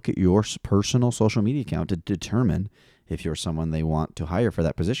 they'll look at your personal social media account to determine if you're someone they want to hire for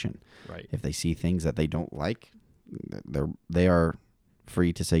that position. Right. If they see things that they don't like, they are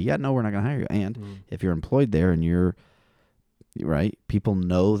free to say, yeah, no, we're not going to hire you. And if you're employed there and you're right, people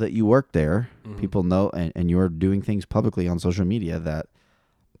know that you work there. People know, and you're doing things publicly on social media that,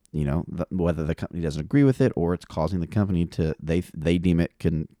 whether the company doesn't agree with it or it's causing the company to, they deem it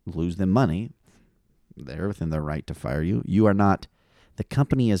can lose them money, they're within their right to fire you. You are not, the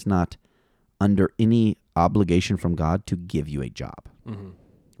company is not under any obligation from God to give you a job.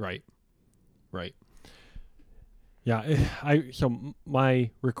 Right. Yeah.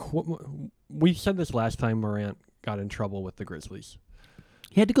 We said this last time Morant got in trouble with the Grizzlies.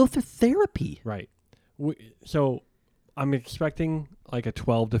 He had to go through therapy. Right. So I'm expecting like a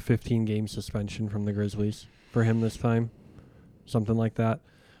 12 to 15 game suspension from the Grizzlies for him this time. Something like that.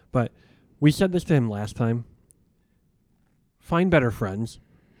 But we said this to him last time. Find better friends.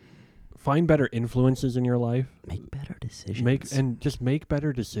 Find better influences in your life. Make better decisions. Make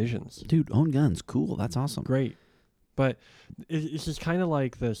better decisions. Dude, own guns. Cool. That's awesome. Great. But it's just kind of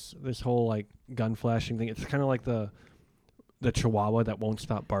like this whole like gun flashing thing. It's kind of like the Chihuahua that won't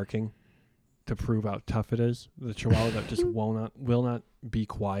stop barking to prove how tough it is. The Chihuahua that just will not be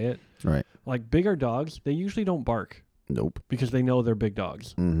quiet. Right. Like bigger dogs, they usually don't bark. Nope. Because they know they're big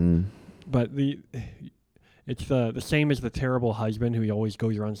dogs. But it's the same as the terrible husband who always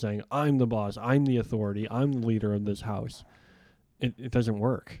goes around saying, I'm the boss, I'm the authority, I'm the leader of this house. It doesn't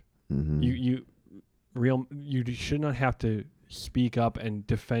work. You should not have to speak up and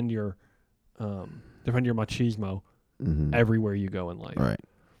defend your machismo everywhere you go in life. Right.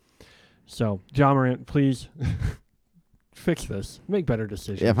 So, John Morant, please fix this. Make better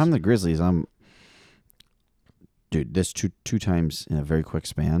decisions. Yeah, if I'm the Grizzlies, dude, this two times in a very quick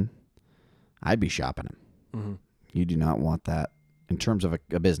span, I'd be shopping him. You do not want that in terms of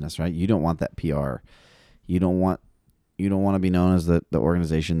a business, right? You don't want that PR. You don't want to be known as the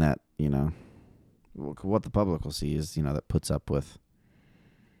organization that, what the public will see is, that puts up with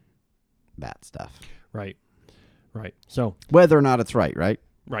bad stuff. Right. So whether or not it's right.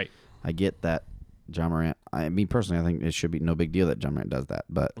 Right. I get that John Morant, personally, I think it should be no big deal that John Morant does that.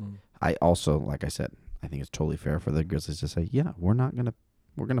 But I also, like I said, I think it's totally fair for the Grizzlies to say, yeah, we're going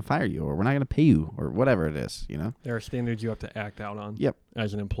to fire you, or we're not going to pay you, or whatever it is, There are standards you have to act out on. Yep.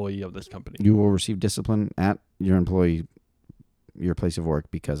 As an employee of this company. You will receive discipline at your place of work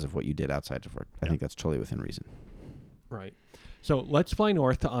because of what you did outside of work. I think that's totally within reason. Right. So let's fly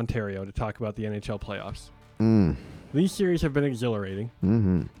north to Ontario to talk about the NHL playoffs. These series have been exhilarating.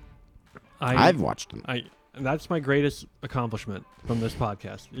 I've watched them. That's my greatest accomplishment from this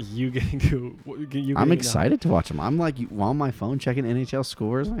podcast is you getting to. I'm excited to watch them. I'm like on my phone checking NHL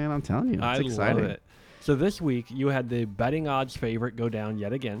scores, man. I'm telling you, it's exciting. Love it. So this week you had the betting odds favorite go down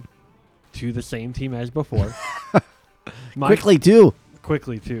yet again to the same team as before. Quickly too.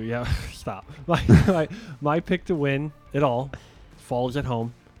 Yeah. Stop. My pick to win it all falls at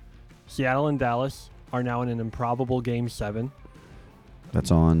home. Seattle and Dallas are now in an improbable Game 7.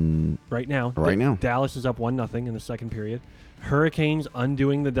 That's on right now. Dallas is up 1-0 in the second period. Hurricanes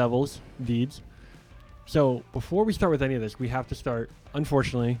undoing the Devils' deeds. So before we start with any of this, we have to start,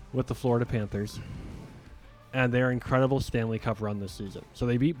 unfortunately, with the Florida Panthers and their incredible Stanley Cup run this season. So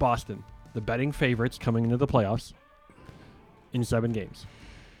they beat Boston, the betting favorites coming into the playoffs, in 7 games.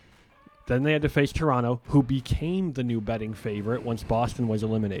 Then they had to face Toronto, who became the new betting favorite once Boston was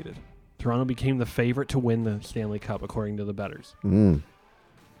eliminated. Toronto became the favorite to win the Stanley Cup, according to the bettors.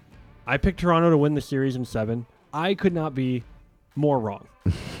 I picked Toronto to win the series in 7. I could not be more wrong.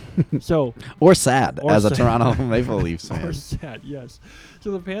 Or sad, a Toronto Maple Leafs fan. Or sad, yes.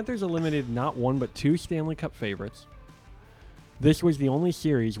 So the Panthers eliminated not 1 but 2 Stanley Cup favorites. This was the only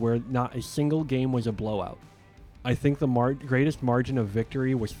series where not a single game was a blowout. I think the greatest margin of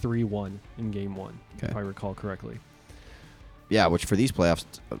victory was 3-1 in Game 1, if I recall correctly. Yeah, which for these playoffs,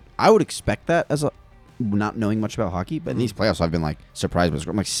 I would expect that as not knowing much about hockey, but in these playoffs, I've been surprised by the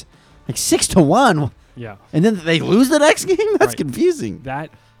score. I'm like 6-1. Yeah. And then they lose the next game? That's confusing.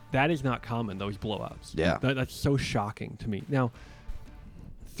 That is not common, those blowouts. Yeah. That's so shocking to me. Now,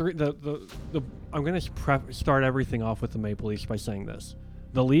 I'm going to start everything off with the Maple Leafs by saying this.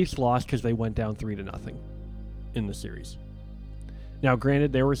 The Leafs lost because they went down 3-0 in the series. Now,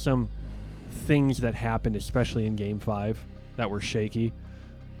 granted, there were some things that happened, especially in Game 5, that were shaky,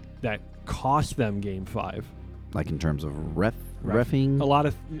 that cost them Game 5. Like in terms of reffing? A lot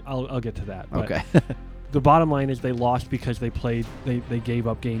of... I'll get to that. But okay. the bottom line is they lost because they gave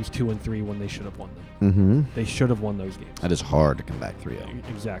up games 2 and 3 when they should have won them. Mm-hmm. They should have won those games. That is hard to come back 3-0.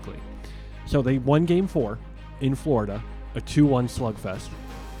 Exactly. So they won Game 4 in Florida, a 2-1 slugfest.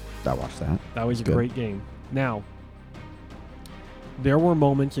 I watched that. That was a great game. Now, there were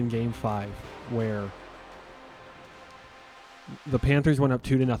moments in Game 5 where the Panthers went up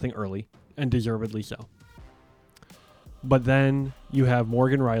 2-0 early, and deservedly so. But then you have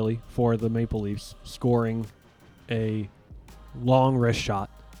Morgan Riley for the Maple Leafs scoring a long wrist shot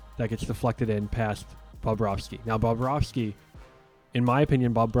that gets deflected in past Bobrovsky. Now, Bobrovsky, in my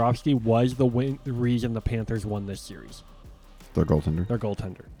opinion, was the reason the Panthers won this series. Their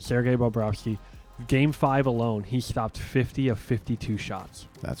goaltender. Sergei Bobrovsky. Game 5 alone, he stopped 50 of 52 shots.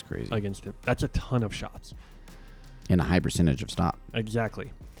 That's crazy. Against him. That's a ton of shots. And a high percentage of stop.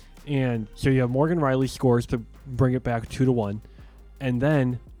 Exactly. And so you have Morgan Riley scores to bring it back 2-1. And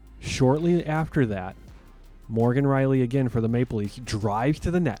then, shortly after that, Morgan Riley again for the Maple Leafs drives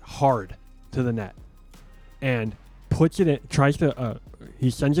to the net, hard to the net, and puts it in, he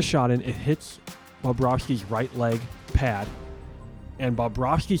sends a shot in, it hits Bobrovsky's right leg pad, and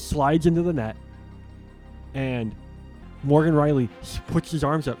Bobrovsky slides into the net, and Morgan Riley puts his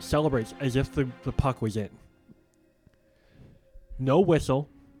arms up, celebrates as if the puck was in. No whistle.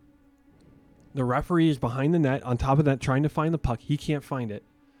 The referee is behind the net, on top of that, trying to find the puck. He can't find it.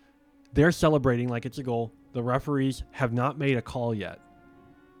 They're celebrating like it's a goal. The referees have not made a call yet.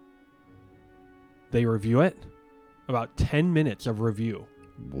 They review it. About 10 minutes of review.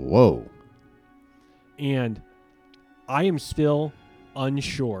 Whoa. And I am still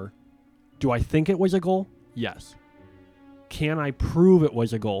unsure. Do I think it was a goal? Yes. Can I prove it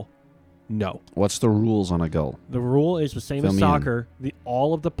was a goal? No. What's the rules on a goal? The rule is the same as soccer.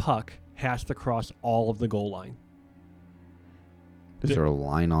 All of the puck has to cross all of the goal line. Is there a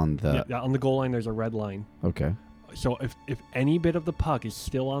line on the... Yeah, on the goal line, there's a red line. Okay. So if any bit of the puck is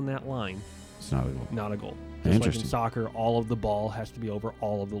still on that line... It's not a goal. Not a goal. Just Interesting. like in soccer, all of the ball has to be over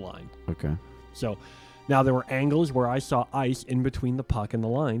all of the line. Okay. So now there were angles where I saw ice in between the puck and the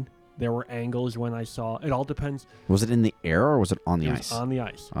line. There were angles when I saw... It all depends. Was it in the air or was it on the ice? It was on the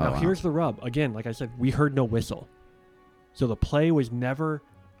ice. Oh, now, wow. Here's the rub. Again, like I said, we heard no whistle. So the play was never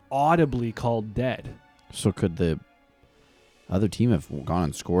audibly called dead. So could the other team have gone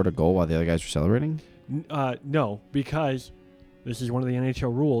and scored a goal while the other guys were celebrating? No, because this is one of the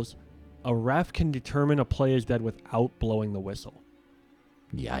NHL rules. A ref can determine a play is dead without blowing the whistle.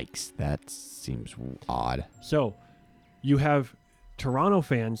 Yikes. That seems odd. So you have Toronto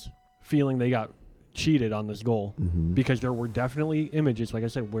fans feeling they got cheated on this goal because there were definitely images, like I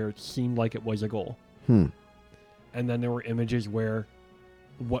said, where it seemed like it was a goal. And then there were images where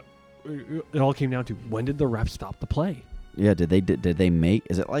it all came down to, when did the ref stop the play? Yeah, did they make...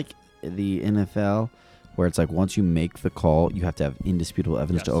 Is it like the NFL where it's like once you make the call, you have to have indisputable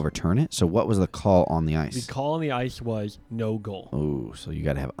evidence to overturn it? So what was the call on the ice? The call on the ice was no goal. Oh, so you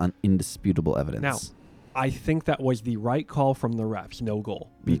got to have indisputable evidence. Now, I think that was the right call from the refs, no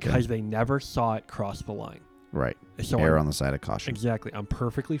goal, because they never saw it cross the line. Right. So err on the side of caution. Exactly. I'm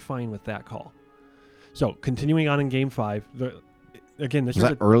perfectly fine with that call. So continuing on in Game 5, again, this was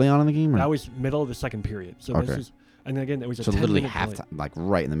that early on in the game? Or? That was middle of the second period. So okay. this is, and again, it was a 10-minute delay. So literally delay. halftime, like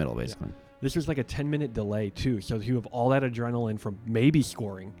right in the middle, basically. Yeah. This was like a 10-minute delay too. So you have all that adrenaline from maybe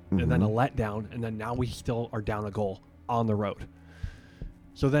scoring, and then a letdown, and then now we still are down a goal on the road.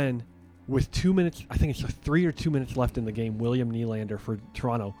 So then, with 2 minutes, I think it's 3 or 2 minutes left in the game, William Nylander for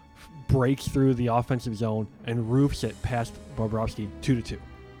Toronto breaks through the offensive zone and roofs it past Bobrovsky 2-2.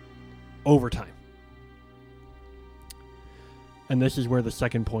 Overtime. And this is where the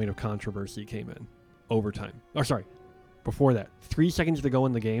second point of controversy came in. Overtime. Oh, sorry. Before that, 3 seconds to go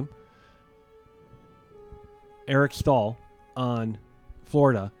in the game, Eric Stahl on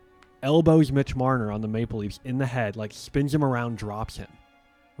Florida elbows Mitch Marner on the Maple Leafs in the head, like spins him around, drops him.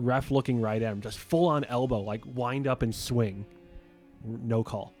 Ref looking right at him, just full on elbow, like wind up and swing. No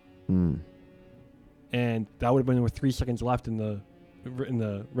call. And that would have been with 3 seconds left in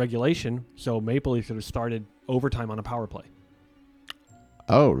the regulation, so Maple Leafs would have started overtime on a power play.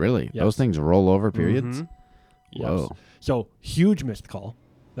 Oh, really? Yes. Those things roll over periods? Yes. Whoa. So, huge missed call.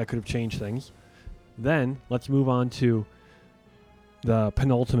 That could have changed things. Then, let's move on to the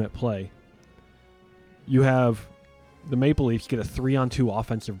penultimate play. You have the Maple Leafs get a 3-on-2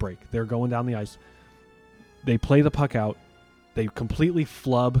 offensive break. They're going down the ice. They play the puck out. They completely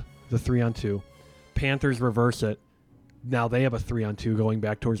flub the 3-on-2. Panthers reverse it. Now they have a 3-on-2 going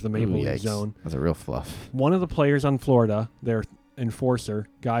back towards the Maple Leaf zone. That's a real fluff. One of the players on Florida, their enforcer,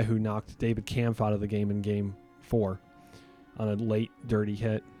 guy who knocked David Kampf out of the game in Game 4 on a late dirty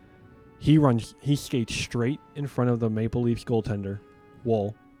hit, he skates straight in front of the Maple Leafs goaltender,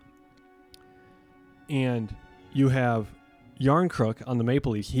 Woll. And you have Yarncrook on the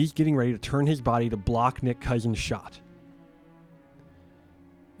Maple Leafs. He's getting ready to turn his body to block Nick Cousins' shot.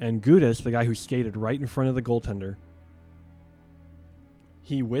 And Gudas, the guy who skated right in front of the goaltender,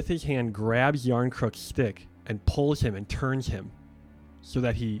 he, with his hand, grabs Yarncrook's stick and pulls him and turns him so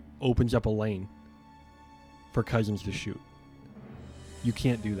that he opens up a lane for Cousins to shoot. You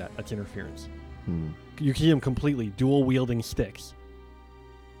can't do that. That's interference. You see him completely dual-wielding sticks.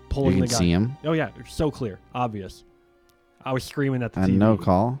 Pulling you the can guy. see him? Oh, yeah. It's so clear. Obvious. I was screaming at the TV. And no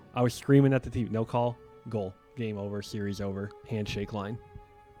call? I was screaming at the TV. No call. Goal. Game over. Series over. Handshake line.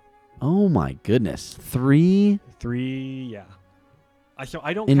 Oh, my goodness. 3? 3, yeah.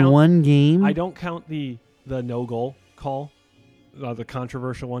 I don't in count, one game? I don't count the no-goal call, the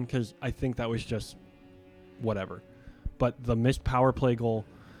controversial one, because I think that was just whatever. But the missed power play goal.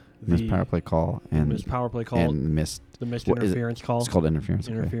 Missed power play call. And missed power play call. And missed. The missed interference call. It's called interference.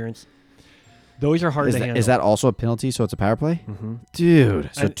 Interference. Okay. Those are hard to handle. Is that also a penalty, so it's a power play? Mm-hmm.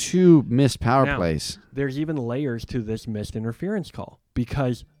 Dude, so 2 missed power now, plays. There's even layers to this missed interference call,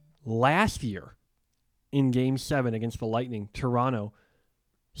 because last year in Game 7 against the Lightning, Toronto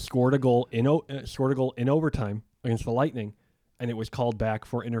scored a goal in overtime against the Lightning, and it was called back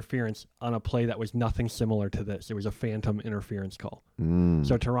for interference on a play that was nothing similar to this. It was a phantom interference call.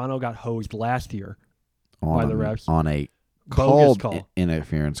 So Toronto got hosed last year by the refs on a bogus called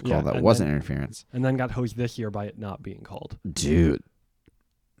interference call that and wasn't then, interference. And then got hosed this year by it not being called. Dude.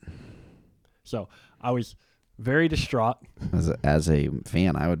 So I was very distraught. As a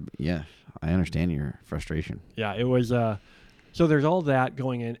fan, I understand your frustration. Yeah, it was... So there's all that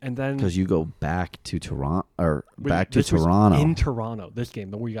going in, and then... Because you go back to Toronto, This was in Toronto, this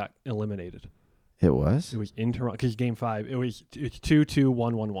game, that we got eliminated. It was? It was in Toronto, because Game 5, it's 2-2,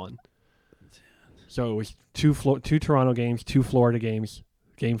 1-1-1. So it was two Toronto games, 2 Florida games,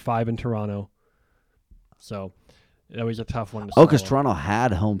 Game 5 in Toronto. So that was a tough one to swallow. because Toronto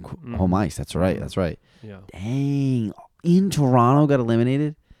had home ice. That's right. That's right. Yeah. Dang. In Toronto got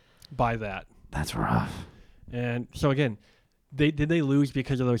eliminated? By that. That's rough. And so again, did they lose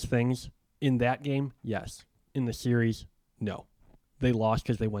because of those things in that game? Yes. In the series, no. They lost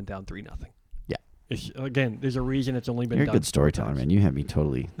because they went down 3-0. Yeah. Again, there's a reason it's only been You're done a good storyteller, man. You had me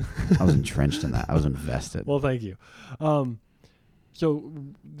totally... I was entrenched in that. I was invested. Well, thank you. So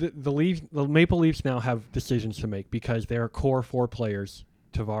the Maple Leafs now have decisions to make because their core 4 players,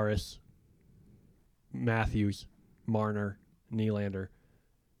 Tavares, Matthews, Marner, Nylander,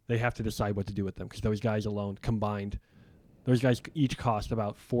 they have to decide what to do with them because those guys alone combined, those guys each cost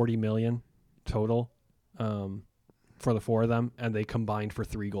about $40 million total for the 4 of them, and they combined for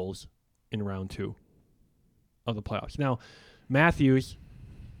 3 goals in round 2 of the playoffs. Now, Matthews,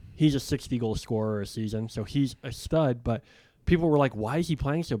 he's a 60-goal scorer a season, so he's a stud, but people were like, why is he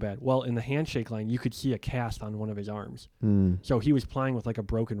playing so bad? Well, in the handshake line, you could see a cast on one of his arms. So he was playing with like a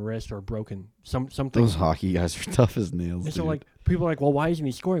broken wrist or broken something. Those hockey guys are tough as nails. And so like people are like, well, why isn't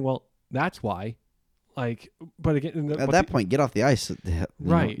he scoring? Well, that's why. Like, but again, at that point, get off the ice.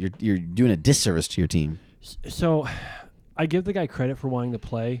 Right. You're doing a disservice to your team. So I give the guy credit for wanting to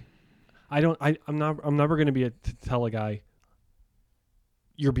play. I'm never going to be to tell a guy,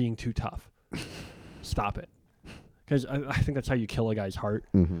 you're being too tough. Stop it. Because I think that's how you kill a guy's heart.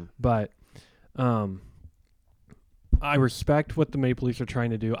 Mm-hmm. But I respect what the Maple Leafs are trying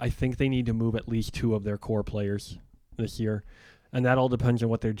to do. I think they need to move at least 2 of their core players this year. And that all depends on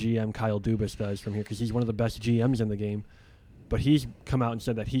what their GM, Kyle Dubas, does from here, because he's one of the best GMs in the game. But he's come out and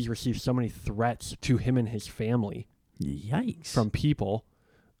said that he's received so many threats to him and his family. Yikes. From people,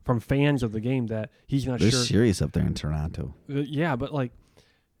 from fans of the game, that he's not They're sure. They're serious up there in Toronto. Yeah,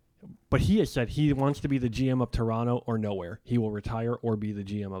 but he has said he wants to be the GM of Toronto or nowhere. He will retire or be the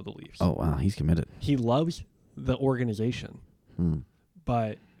GM of the Leafs. Oh, wow. He's committed. He loves the organization,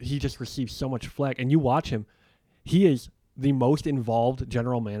 but he just receives so much flack. And you watch him, he is the most involved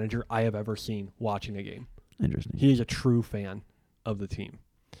general manager I have ever seen watching a game. Interesting. He is a true fan of the team.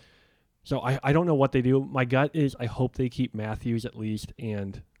 So I don't know what they do. My gut is I hope they keep Matthews at least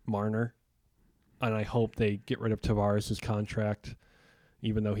and Marner, and I hope they get rid of Tavares' contract,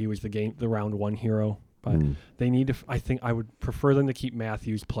 even though he was the round 1 hero. But they need to. I think I would prefer them to keep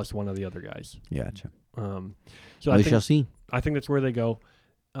Matthews plus one of the other guys. Gotcha. We shall see. I think that's where they go.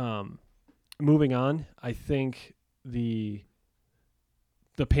 Moving on, I think the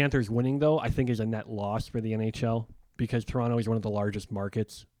Panthers winning, though, I think is a net loss for the NHL because Toronto is one of the largest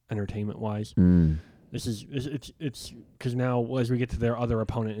markets entertainment-wise. It's because now as we get to their other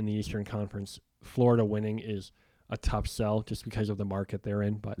opponent in the Eastern Conference, Florida winning is a tough sell just because of the market they're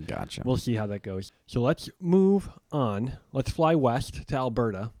in. But Gotcha. We'll see how that goes. So let's move on. Let's fly west to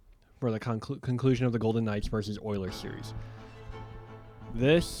Alberta for the conclusion of the Golden Knights versus Oilers series.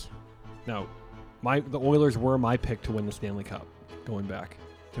 The Oilers were my pick to win the Stanley Cup, going back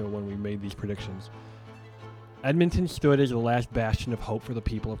to when we made these predictions. Edmonton stood as the last bastion of hope for the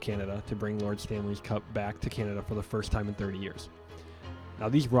people of Canada to bring Lord Stanley's Cup back to Canada for the first time in 30 years. Now,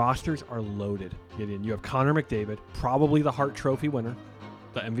 these rosters are loaded. You have Connor McDavid, probably the Hart Trophy winner,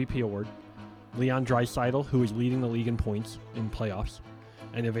 the MVP award, Leon Draisaitl, who is leading the league in points in playoffs,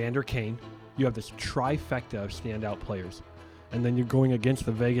 and Evander Kane. You have this trifecta of standout players. And then you're going against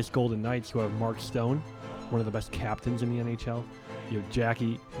the Vegas Golden Knights, who have Mark Stone, one of the best captains in the NHL. You have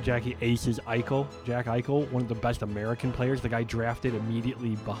Jackie Aces Eichel, Jack Eichel, one of the best American players. The guy drafted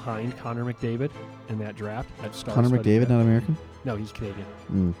immediately behind Connor McDavid in that draft. Connor McDavid, not American? No, he's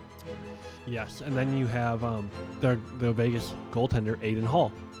Canadian. Yes, and then you have the Vegas goaltender, Aiden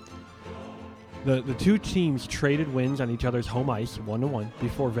Hall. The two teams traded wins on each other's home ice, 1-1,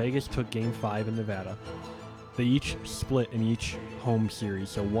 before Vegas took Game 5 in Nevada. They each split in each home series,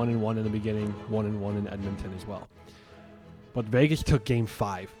 so 1-1 in the beginning, 1-1 in Edmonton as well. But Vegas took Game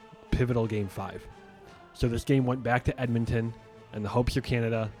 5, pivotal Game 5. So this game went back to Edmonton, and the hopes of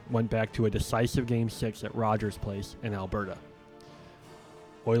Canada went back to a decisive Game 6 at Rogers Place in Alberta.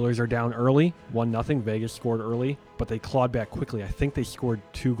 Oilers are down early, 1-0. Vegas scored early, but they clawed back quickly. I think they scored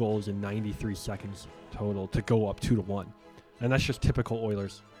 2 goals in 93 seconds total to go up 2-1. And that's just typical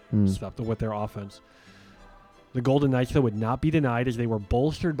Oilers stuff with their offense. The Golden Knights, though, would not be denied as they were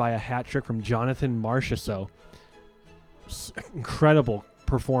bolstered by a hat trick from Jonathan Marchessault. Incredible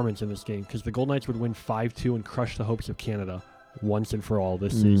performance in this game because the Golden Knights would win 5-2 and crush the hopes of Canada once and for all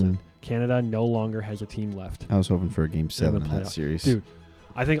this season. Canada no longer has a team left. I was hoping for a Game 7 in that series. Dude,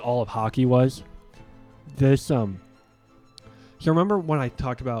 I think all of hockey was. This So remember when I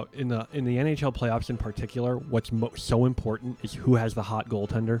talked about in the NHL playoffs in particular, what's so important is who has the hot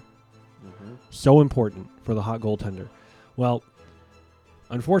goaltender. So important for the hot goaltender. Well,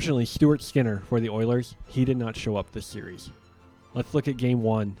 unfortunately, Stuart Skinner for the Oilers, he did not show up this series. Let's look at Game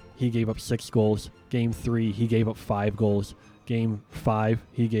 1. He gave up 6 goals. Game 3, he gave up 5 goals. Game 5,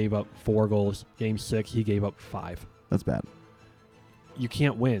 he gave up 4 goals. Game 6, he gave up 5. That's bad. You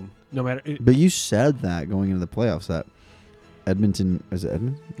can't win, no matter. But you said that going into the playoffs that Edmonton, is it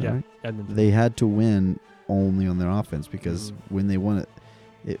Edmonton? Yeah, right? Edmonton. They had to win only on their offense because when they won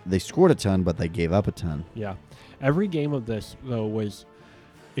it, they scored a ton, but they gave up a ton. Yeah, every game of this though was,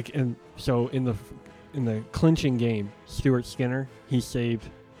 and so in the clinching game, Stuart Skinner, he saved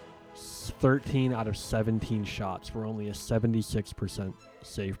 13 out of 17 shots for only a 76%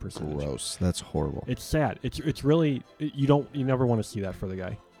 save percentage. Gross. That's horrible. It's sad. It's really you never want to see that for the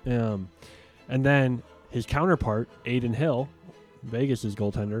guy. And then his counterpart, Aiden Hill, Vegas's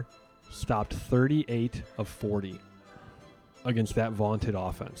goaltender, stopped 38 of 40 against that vaunted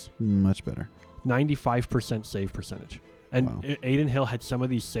offense. Much better. 95% save percentage. And wow. Aiden Hill had some of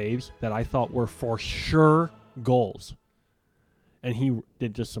these saves that I thought were for sure goals. And he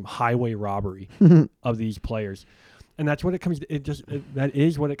did just some highway robbery of these players. And that's what that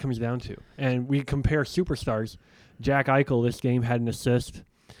is what it comes down to. And we compare superstars. Jack Eichel this game had an assist.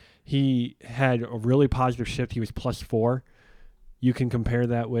 He had a really positive shift. He was +4. You can compare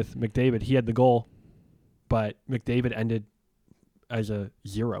that with McDavid. He had the goal, but McDavid ended as a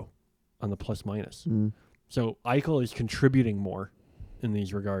 0 on the plus-minus. So Eichel is contributing more in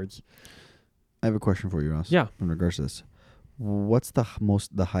these regards. I have a question for you, Ross. Yeah. In regards to this, what's the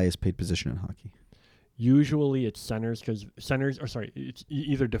highest paid position in hockey? Usually it's centers because it's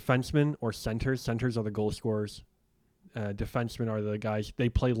either defensemen or centers. Centers are the goal scorers. Defensemen are the guys. They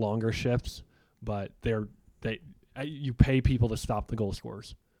play longer shifts, but you pay people to stop the goal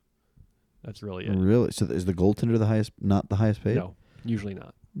scorers. That's really it. Really? So is the goaltender not the highest paid? No, usually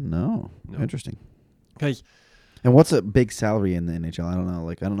not. No. Interesting. And what's a big salary in the NHL? I don't know.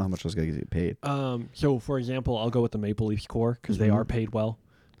 I don't know how much those guys get paid. So for example, I'll go with the Maple Leafs core because they are paid well.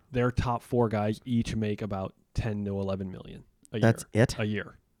 Their top 4 guys each make about 10 to 11 million a year. That's it? A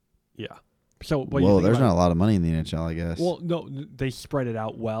year. Yeah. So there's not a lot of money in the NHL, I guess. Well, no, they spread it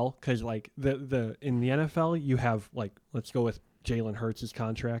out well because the in the NFL you have let's go with Jalen Hurts'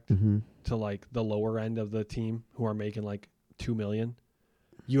 contract to the lower end of the team who are making $2 million.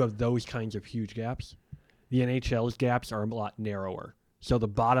 You have those kinds of huge gaps. The NHL's gaps are a lot narrower. So the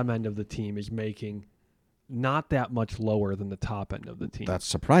bottom end of the team is making not that much lower than the top end of the team. That's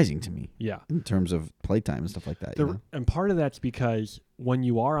surprising to me. Yeah. In terms of playtime and stuff like that. And part of that's because when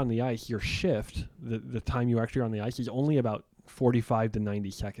you are on the ice, your shift, the time you actually are on the ice, is only about 45 to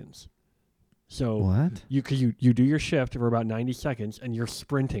 90 seconds. So what? You do your shift for about 90 seconds, and you're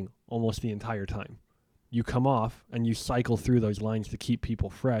sprinting almost the entire time. You come off, and you cycle through those lines to keep people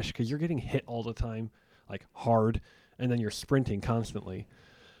fresh because you're getting hit all the time, like hard, and then you're sprinting constantly.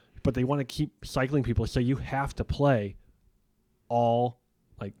 But they want to keep cycling people, so you have to play all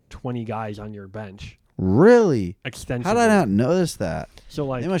like 20 guys on your bench. Really? Extensively. How did I not notice that? So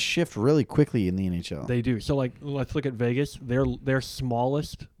like they must shift really quickly in the NHL. They do. So like let's look at Vegas. Their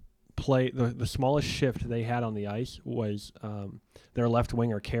smallest play, the smallest shift they had on the ice was their left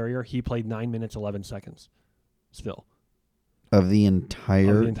winger Carrier. He played 9 minutes 11 seconds. Still. Of the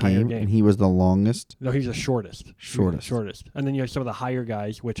entire game, and he was the longest? No, he's the shortest. Shortest. And then you have some of the higher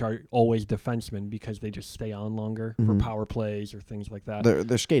guys, which are always defensemen because they just stay on longer for power plays or things like that.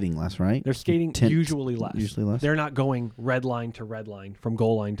 They're skating less, right? They're skating usually less. Usually less? They're not going red line to red line, from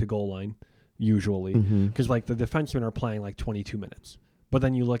goal line to goal line, usually. Because like the defensemen are playing like 22 minutes. But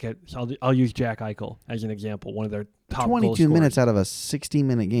then you look at, I'll use Jack Eichel as an example, one of their top 22 minutes out of a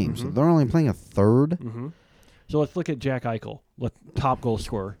 60-minute game, so they're only playing a third? So let's look at Jack Eichel, top goal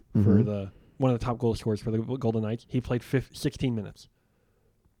scorer for one of the top goal scorers for the Golden Knights. He played 16 minutes.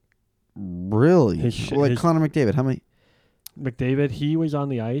 Really? Connor McDavid, how many? McDavid, he was on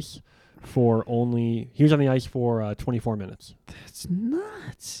the ice for 24 minutes. That's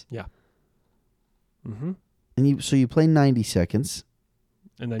nuts. Yeah. And you play 90 seconds,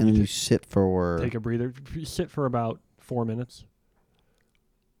 and then you sit for... Take a breather. Sit for about 4 minutes.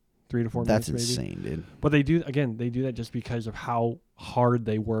 3 to 4 minutes, maybe. That's insane, dude. But they do that just because of how hard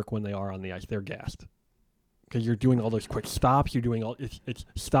they work when they are on the ice. They're gassed. Because you're doing all those quick stops. You're doing it's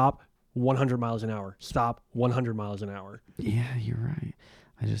stop 100 miles an hour. Stop 100 miles an hour. Yeah, you're right.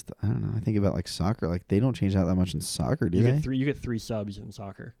 I don't know. I think about like soccer. Like they don't change out that much in soccer, do they? You get 3 subs in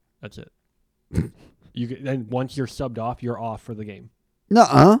soccer. That's it. And once you're subbed off, you're off for the game.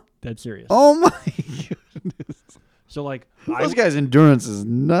 Nuh-uh. Dead serious. Oh my goodness. So like those guys' endurance is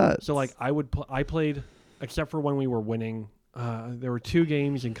nuts. So like I played, except for when we were winning. There were 2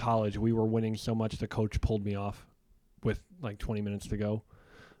 games in college we were winning so much the coach pulled me off with like 20 minutes to go.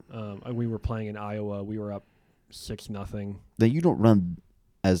 And we were playing in Iowa. We were up 6-0. Now you don't run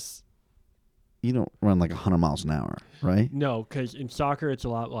like 100 miles an hour, right? No, because in soccer it's a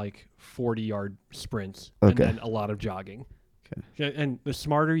lot like 40-yard sprints and then a lot of jogging. Okay. And the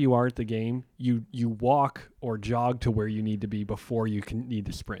smarter you are at the game, you walk or jog to where you need to be before you need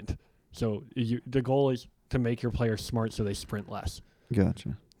to sprint. So the goal is to make your players smart so they sprint less.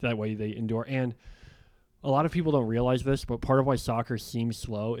 Gotcha. That way they endure. And a lot of people don't realize this, but part of why soccer seems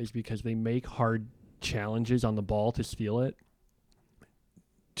slow is because they make hard challenges on the ball to steal it,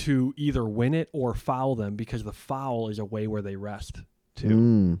 to either win it or foul them, because the foul is a way where they rest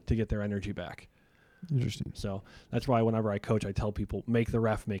to get their energy back. Interesting. So that's why whenever I coach, I tell people, make the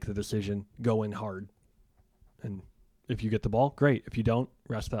ref make the decision, go in hard. And if you get the ball, great. If you don't,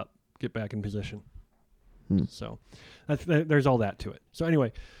 rest up, get back in position. So there's all that to it. So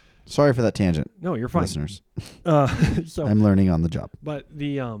anyway. Sorry for that tangent. No, you're fine. Listeners. So I'm learning on the job. But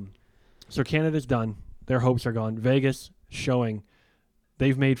so Canada's done. Their hopes are gone. Vegas showing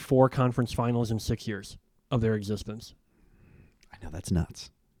they've made 4 conference finals in 6 years of their existence. I know, that's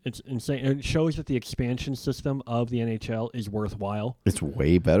nuts. It's insane. It shows that the expansion system of the NHL is worthwhile. It's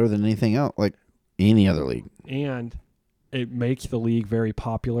way better than anything else, like any other league. And it makes the league very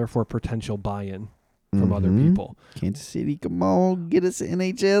popular for potential buy-in from other people. Kansas City, come on, get us an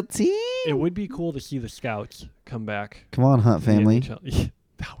NHL team. It would be cool to see the Scouts come back. Come on, Hunt family.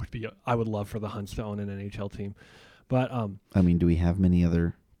 That would be. I would love for the Hunts to own an NHL team. But I mean, do we have many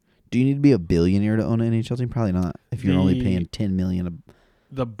other? Do you need to be a billionaire to own an NHL team? Probably not. If you're only paying $10 million.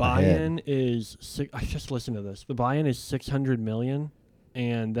 The buy-in is I just listened to this. The buy-in is $600 million,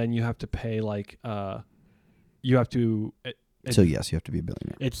 and then you have to pay like you have to. So yes, you have to be a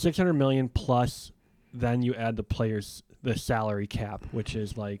billionaire. It's $600 million plus. Then you add the salary cap, which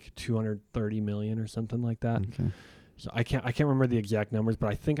is like $230 million or something like that. Okay. So I can't remember the exact numbers, but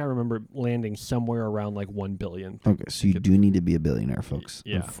I think I remember landing somewhere around like $1 billion. Okay, so you do need to be a billionaire, folks.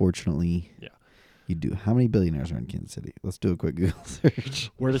 Yeah. Unfortunately. Yeah. You do. How many billionaires are in Kansas City? Let's do a quick Google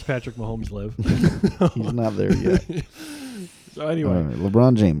search. Where does Patrick Mahomes live? He's not there yet. So anyway, all right,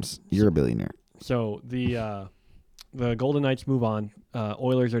 LeBron James, you're a billionaire. So the Golden Knights move on.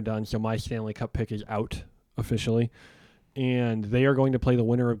 Oilers are done. So my Stanley Cup pick is out officially. And they are going to play the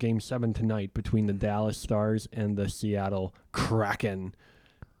winner of Game 7 tonight between the Dallas Stars and the Seattle Kraken.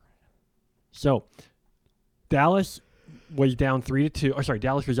 So, Dallas was down 3-2. Or sorry,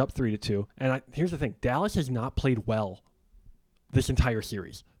 Dallas was up 3-2. And here's the thing. Dallas has not played well this entire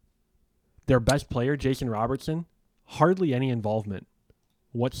series. Their best player, Jason Robertson, hardly any involvement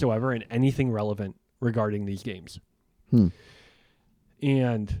whatsoever in anything relevant regarding these games.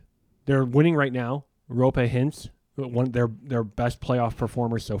 And they're winning right now. Rope Hintz, their best playoff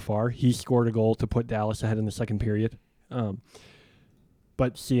performer so far. He scored a goal to put Dallas ahead in the second period.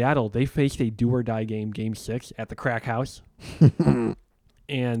 But Seattle, they faced a do-or-die game, Game 6, at the Crack House.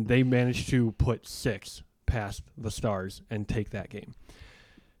 And they managed to put 6 past the Stars and take that game.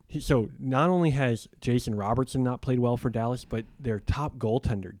 So not only has Jason Robertson not played well for Dallas, but their top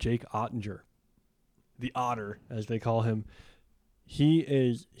goaltender, Jake Ottinger, the Otter, as they call him,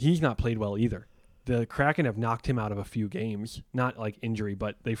 he's not played well either. The Kraken have knocked him out of a few games, not like injury,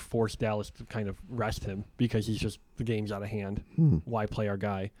 but they forced Dallas to kind of rest him because the game's out of hand. Why play our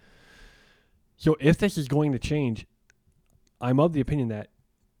guy? So if this is going to change, I'm of the opinion that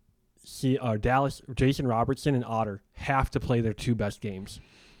Dallas, Jason Robertson and Otter have to play their 2 best games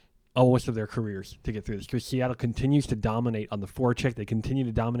almost of their careers to get through this, because Seattle continues to dominate on the forecheck. They continue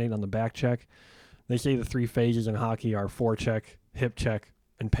to dominate on the back check. They say the 3 phases in hockey are forecheck, hip check,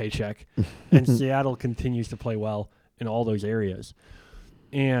 and paycheck. And Seattle continues to play well in all those areas.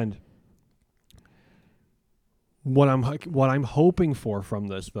 And what I'm hoping for from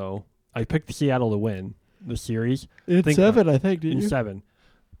this, though, I picked Seattle to win the series. In 7, I think, didn't you? In 7.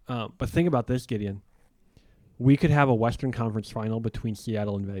 But think about this, Gideon. We could have a Western Conference final between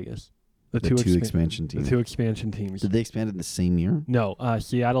Seattle and Vegas. The two expansion teams. The 2 expansion teams. Did they expand it in the same year? No.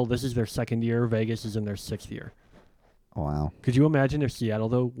 Seattle, this is their 2nd year. Vegas is in their 6th year. Oh, wow. Could you imagine if Seattle,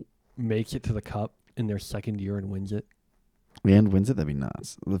 though, makes it to the Cup in their 2nd year and wins it? And wins it? That'd be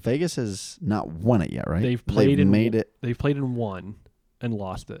nuts. The Vegas has not won it yet, right? They've played in 1 and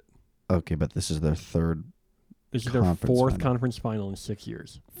lost it. Okay, but this is their 3rd. This is their 4th conference final in 6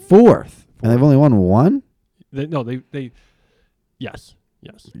 years. 4th? And they've only won 1? Yes.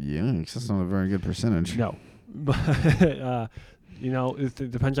 Yeah, that's not a very good percentage. No. But,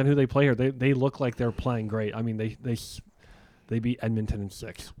 it depends on who they play here. They look like they're playing great. I mean, they beat Edmonton in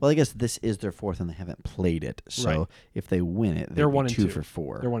 6. Well, I guess this is their 4th and they haven't played it. So if they win it, they're 1 and 2 for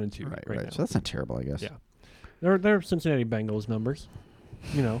 4. They're 1 and 2 right now. So that's not terrible, I guess. Yeah. They're Cincinnati Bengals numbers,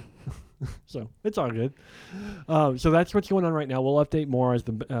 So it's all good. So that's what's going on right now. We'll update more as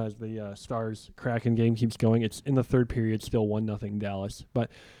the Stars Kraken game keeps going. It's in the 3rd period, still 1-0 Dallas. But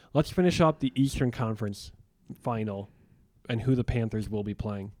let's finish up the Eastern Conference final and who the Panthers will be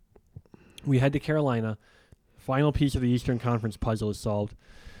playing. We head to Carolina. Final piece of the Eastern Conference puzzle is solved.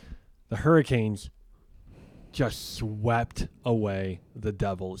 The Hurricanes just swept away the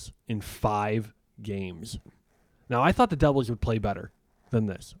Devils in 5 games. Now, I thought the Devils would play better than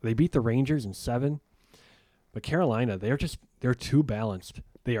this. They beat the Rangers in 7. But Carolina, they're too balanced.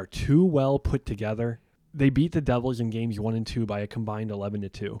 They are too well put together. They beat the Devils in games 1 and 2 by a combined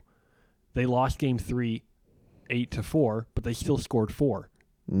 11-2. They lost game 3 8-4, but they still scored 4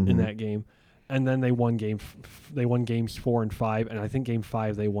 in that game. And then they won games 4 and 5, and I think game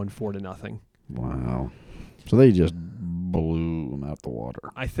 5 they won 4-0. Wow. So they just blew them out the water.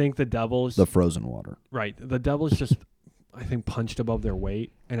 I think the Devils, the frozen water. Right. The Devils just I think punched above their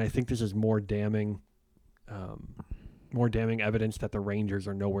weight, and I think this is more damning evidence that the Rangers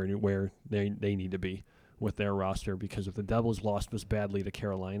are nowhere near where they need to be with their roster, because if the Devils lost this badly to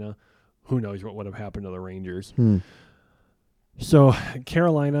Carolina, who knows what would have happened to the Rangers. So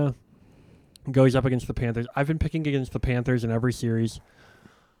Carolina goes up against the Panthers. I've been picking against the Panthers in every series.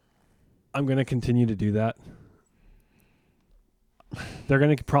 I'm going to continue to do that. They're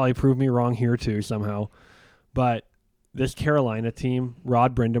going to probably prove me wrong here too somehow. But this Carolina team,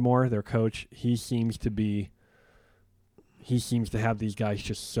 Rod Brindamore, their coach, he seems to have these guys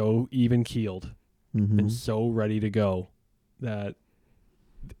just so even-keeled and so ready to go that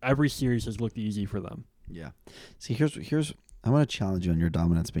every series has looked easy for them. Yeah. See, here's I'm going to challenge you on your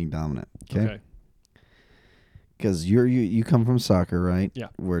dominance being dominant. Okay. Because you come from soccer, right? Yeah.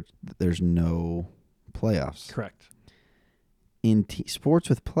 Where there's no playoffs. Correct. In sports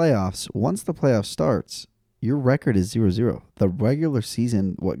with playoffs, once the playoff starts, your record is 0-0. The regular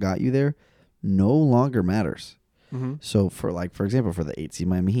season, what got you there, no longer matters. So for example, for the 8 seed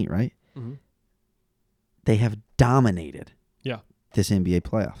Miami Heat, right? They have dominated. This NBA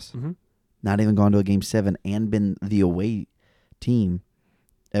playoffs. Not even gone to a game 7 and been the away team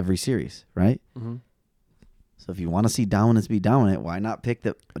every series, right? So if you want to see dominance be dominant, why not pick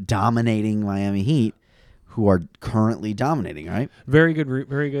the dominating Miami Heat, who are currently dominating, right? Very good.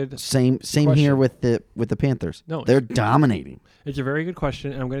 Very good. Same question. here with the Panthers. No, they're dominating. It's a very good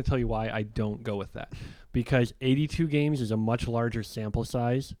question, and I'm going to tell you why I don't go with that. Because 82 games is a much larger sample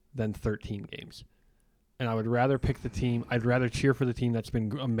size than 13 games. And I would rather pick the team. I'd rather cheer for the team that's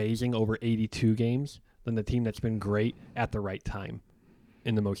been amazing over 82 games than the team that's been great at the right time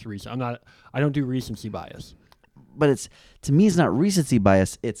in the most recent. I don't do recency bias. But to me, it's not recency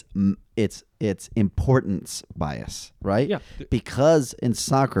bias. It's importance bias, right? Yeah. Because in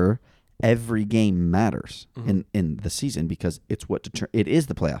soccer, every game matters in the season because it's it is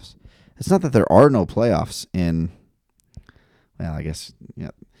the playoffs. It's not that there are no playoffs in. Well, I guess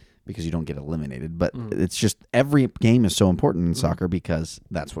because you don't get eliminated, but it's just every game is so important in soccer because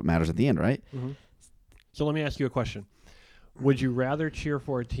that's what matters at the end, right? Mm-hmm. So let me ask you a question: would you rather cheer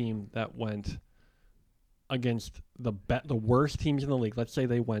for a team that went against the worst teams in the league? Let's say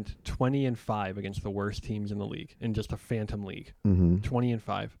they went 20-5 against the worst teams in the league in just a phantom league,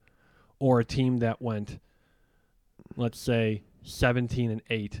 20-5, or a team that went, let's say,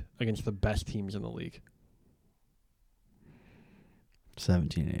 17-8 against the best teams in the league.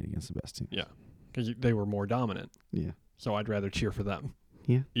 17-8 against the best team. Yeah, because they were more dominant. Yeah. So I'd rather cheer for them.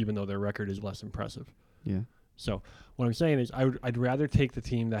 Yeah. Even though their record is less impressive. Yeah. So what I'm saying is I'd rather take the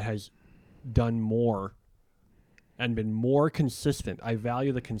team that has done more and been more consistent. I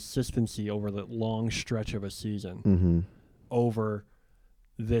value the consistency over the long stretch of a season over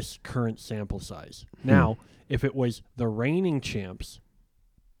this current sample size. Now, if it was the reigning champs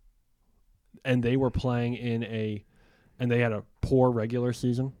and they were playing and they had a poor regular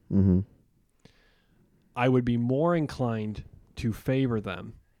season, I would be more inclined to favor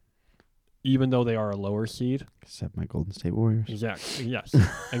them, even though they are a lower seed. Except my Golden State Warriors. Exactly. Yes.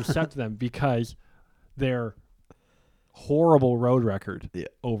 Accept them because they're horrible road record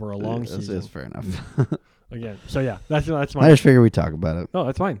over a long season. That's fair enough. Again, so yeah, that's my. I just figured we'd talk about it. No,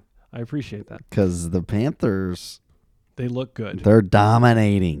 that's fine. I appreciate that because the Panthers, they look good. They're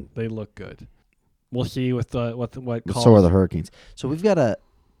dominating. They look good. We'll see with what. So are the Hurricanes. So we've got a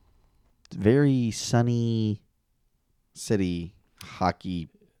very sunny city hockey.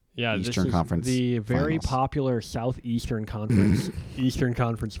 Yeah, Eastern Conference. The very finals. Popular Southeastern Conference Eastern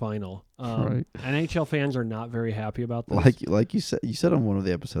Conference final. Right. NHL fans are not very happy about this. Like you said on one of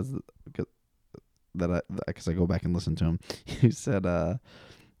the episodes because I go back and listen to them. You said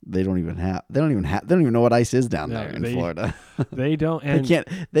they don't even know what ice is down there in Florida. They don't. And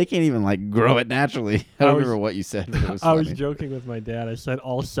they can't even like grow it naturally. I don't remember what you said. But it was I funny. was joking with my dad. I said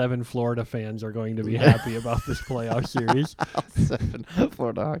all 7 Florida fans are going to be happy about this playoff series. 7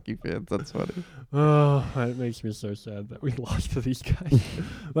 Florida hockey fans. That's funny. Oh, it makes me so sad that we lost to these guys.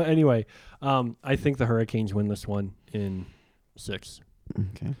 But anyway, I think the Hurricanes win this one in 6.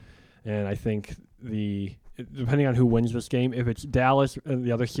 Okay. And I think depending on who wins this game, if it's Dallas,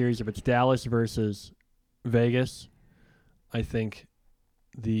 the other series, if it's Dallas versus Vegas, I think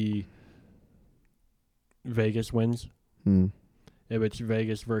the Vegas wins. If it's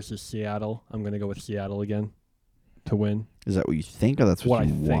Vegas versus Seattle, I'm going to go with Seattle again to win. Is that what you think, or that's what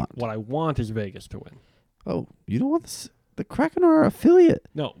you want? What I want is Vegas to win. Oh, you don't want this? The Kraken are our affiliate.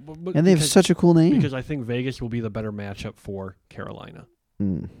 No. And they have such a cool name. Because I think Vegas will be the better matchup for Carolina.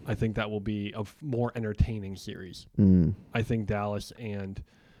 I think that will be a more entertaining series. I think Dallas and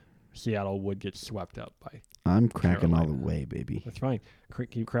Seattle would get swept up by I'm cracking Carolina. all the way, baby. That's fine.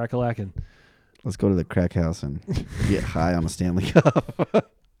 Keep crack-a-lacking. Let's go to the crack house and get high on a Stanley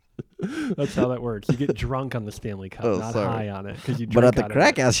Cup. That's how that works. You get drunk on the Stanley Cup, not high on it. You but at the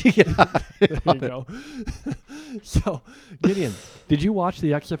crack house, you get high. There you go. So, Gideon, did you watch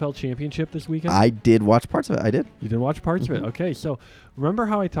the XFL Championship this weekend? I did watch parts of it. I did. You did watch parts of it? Okay, so remember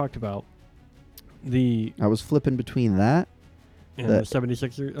how I talked about I was flipping between that and the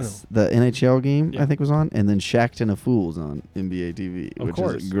 76ers? Oh, no. The NHL game, I think, was on, and then Shackton of Fools on NBA TV, Of which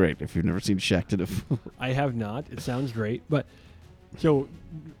course. is great if you've never seen Shackton of Fools. I have not. It sounds great. But so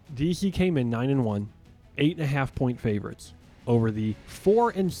DC came in 9-1, 8.5-point favorites over the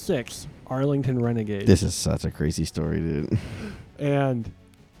 4-6 Arlington Renegades. This is such a crazy story, dude. And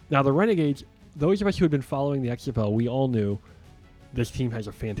now the Renegades, those of us who had been following the XFL, we all knew this team has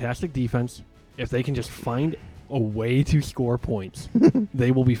a fantastic defense. If they can just find a way to score points,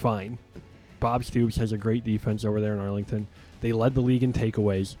 they will be fine. Bob Stoops has a great defense over there in Arlington. They led the league in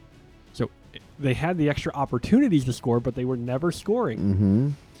takeaways. So they had the extra opportunities to score, but they were never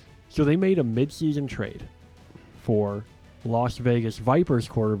scoring. So they made a midseason trade for Las Vegas Vipers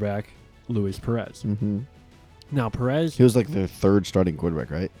quarterback Luis Perez. Now Perez, He was like their third starting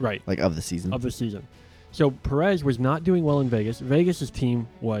quarterback, right? right, Like of the season. of the season. So Perez was not doing well in Vegas. Vegas' team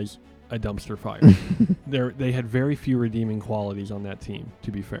was a dumpster fire. They had very few redeeming qualities on that team,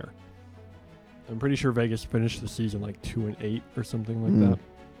 to be fair. I'm pretty sure Vegas finished the season like 2-8 or something like that.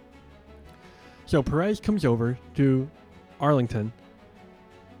 So Perez comes over to Arlington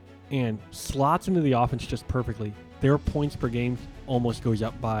and slots into the offense just perfectly. Their points per game almost goes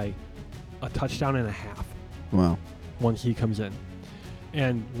up by a touchdown and a half. Wow. Once he comes in.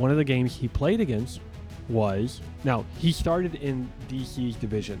 And one of the games he played against now he started in DC's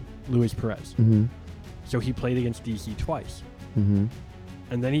division, Luis Perez. Mm-hmm. So he played against DC twice. Mm-hmm.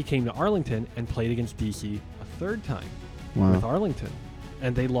 And then he came to Arlington and played against DC a third time with Arlington.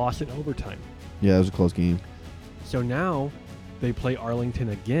 And they lost in overtime. Yeah, it was a close game. So now they play Arlington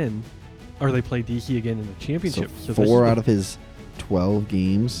again, or they play DC again in the championship. So 4 out of his 12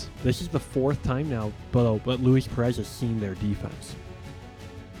 games. This is the 4th time now, but Luis Perez has seen their defense.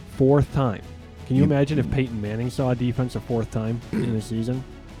 4th time. Can you imagine if Peyton Manning saw a defense a 4th time in a season?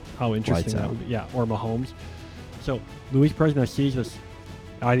 How interesting that would be. Yeah, or Mahomes. So Luis Perez now sees this.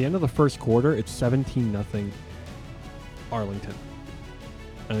 By the end of the first quarter, it's 17-0 Arlington.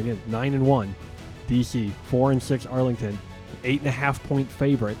 And again, 9-1 DC, 4-6 Arlington, 8.5 point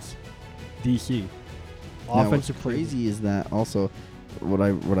favorites DC. Offensive crazy is that also what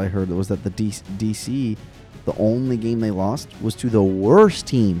I heard was that the DC, the only game they lost was to the worst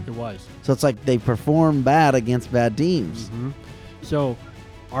team. It was. So it's like they perform bad against bad teams. Mm-hmm. So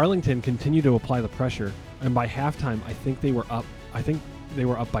Arlington continued to apply the pressure, and by halftime, I think they were up. They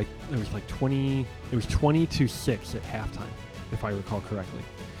were up by, it was like 20, it was 20-6 at halftime, if I recall correctly.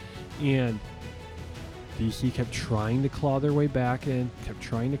 And DC kept trying to claw their way back in, kept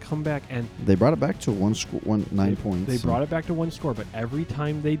trying to come back, and they brought it back to 9 points. They brought it back to 1 score, but every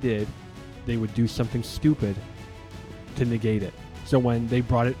time they did, they would do something stupid to negate it. So when they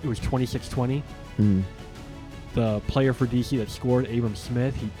brought it, it was 26-20. The player for DC that scored, Abram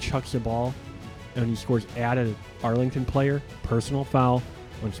Smith, he chucks the ball, and he scores at an Arlington player, personal foul,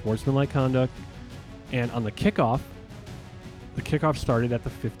 unsportsmanlike conduct. And on the kickoff started at the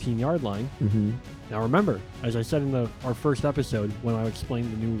 15-yard line. Mm-hmm. Now remember, as I said in our first episode when I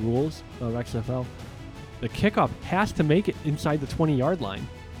explained the new rules of XFL, the kickoff has to make it inside the 20-yard line,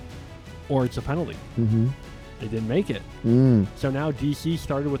 or it's a penalty. Mm-hmm. They didn't make it. So now DC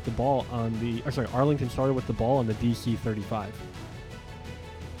started with the ball Arlington started with the ball on the DC 35.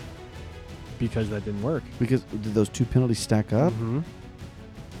 Because that didn't work. Because did those 2 penalties stack up? Mm-hmm.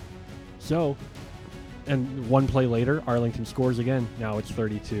 So, and 1 play later, Arlington scores again. Now it's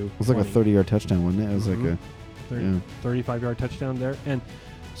 32. It was like a 30-yard touchdown, wasn't it? It was like a 35-yard touchdown there. And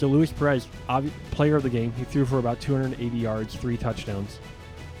so Luis Perez, player of the game, he threw for about 280 yards, 3 touchdowns.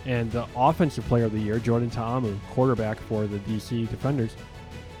 And the offensive player of the year, Jordan Ta'amu, quarterback for the DC Defenders,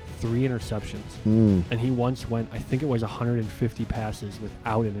 3 interceptions. And he once went, I think it was 150 passes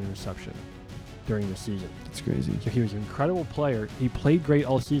without an interception during the season. That's crazy. So he was an incredible player. He played great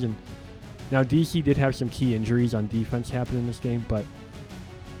all season. Now, DC did have some key injuries on defense happen in this game, but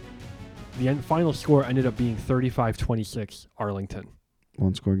the final score ended up being 35-26 Arlington.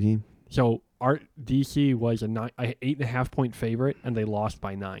 1-score game. So DC was an 8.5 point favorite, and they lost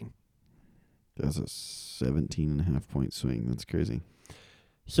by 9. That's a 17.5 point swing. That's crazy.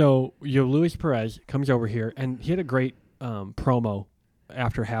 So Luis Perez comes over here, and he had a great promo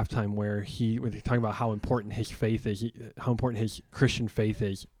after halftime where he was talking about how important his faith is, how important his Christian faith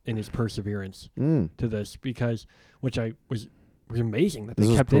is in his perseverance to this, which was amazing that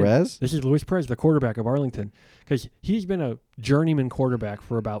they kept Perez? This is Luis Perez, the quarterback of Arlington, because he's been a journeyman quarterback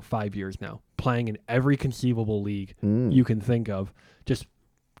for about 5 years now, playing in every conceivable league you can think of, just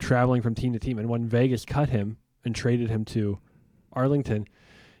traveling from team to team. And when Vegas cut him and traded him to Arlington,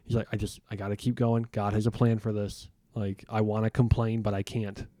 he's like, I got to keep going. God has a plan for this. Like, I want to complain, but I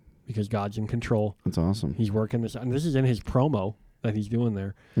can't because God's in control. That's awesome. He's working this, and this is in his promo that he's doing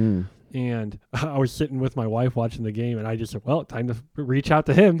there. And I was sitting with my wife watching the game, and I just said, well, time to reach out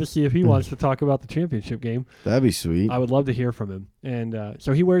to him to see if he wants to talk about the championship game. That'd be sweet. I would love to hear from him. And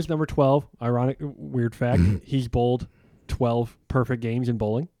so he wears number 12. Ironic, weird fact. He's bowled 12 perfect games in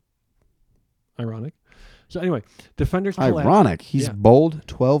bowling. Ironic. So anyway, defenders collapse. Ironic. He's bowled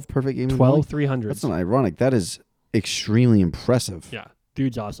 12 perfect games. 12 300s. That's not ironic. That is extremely impressive. Yeah,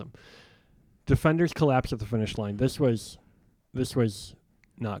 dude's awesome. Defenders collapse at the finish line. This was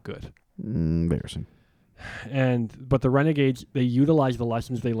not good. Embarrassing. But the Renegades, they utilized the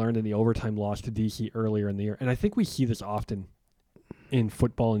lessons they learned in the overtime loss to DC earlier in the year, and I think we see this often in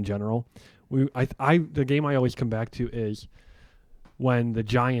football in general. The game I always come back to is when the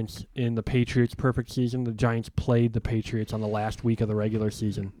Giants in the Patriots' perfect season, the Giants played the Patriots on the last week of the regular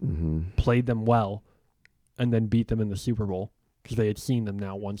season, played them well, and then beat them in the Super Bowl. because they had seen them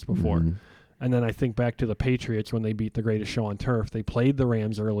now once before. Mhm. And then I think back to the Patriots when they beat the greatest show on turf. They played the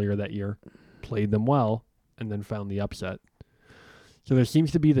Rams earlier that year, played them well, and then found the upset. So there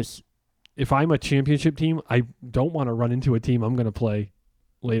seems to be this, if I'm a championship team, I don't want to run into a team I'm going to play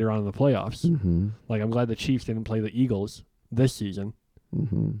later on in the playoffs. Mm-hmm. Like, I'm glad the Chiefs didn't play the Eagles this season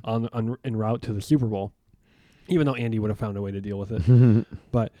en route to the Super Bowl, even though Andy would have found a way to deal with it.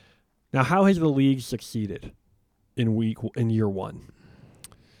 But now, how has the league succeeded in year one?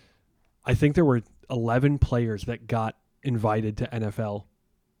 I think there were 11 players that got invited to NFL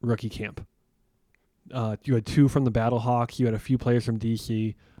rookie camp. You had 2 from the Battlehawks. You had a few players from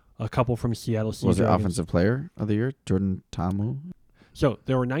D.C., a couple from Seattle Sea Was it Dragons. Offensive Player of the Year, Jordan Ta'amu? So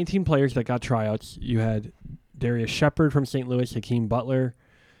there were 19 players that got tryouts. You had Darius Shepard from St. Louis, Hakeem Butler.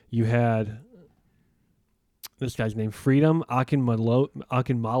 You had this guy's name, Freedom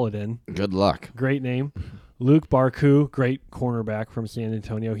Akinmaladin. Good luck. Great name. Luke Barku, great cornerback from San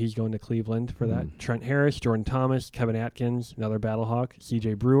Antonio. He's going to Cleveland for that. Trent Harris, Jordan Thomas, Kevin Atkins, another Battlehawk,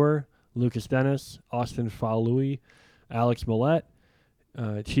 CJ Brewer, Lucas Dennis, Austin Faului, Alex Millette,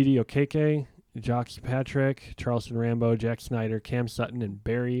 Chidi Okeke, Jocks Patrick, Charleston Rambo, Jack Snyder, Cam Sutton, and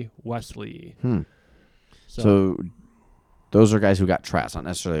Barry Wesley. So those are guys who got tryouts, not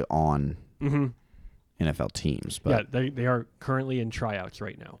necessarily on NFL teams. But yeah, they are currently in tryouts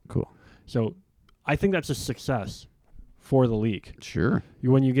right now. Cool. So I think that's a success for the league. Sure.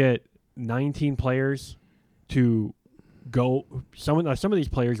 When you get 19 players to go, some of these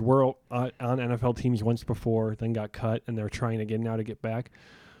players were on NFL teams once before, then got cut, and they're trying again now to get back.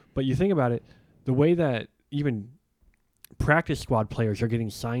 But you think about it, the way that even practice squad players are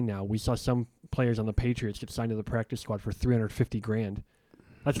getting signed now. We saw some players on the Patriots get signed to the practice squad for $350,000.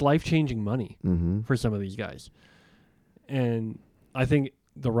 That's life-changing money for some of these guys. And I think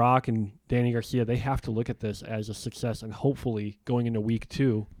The Rock and Danny Garcia, they have to look at this as a success, and hopefully going into week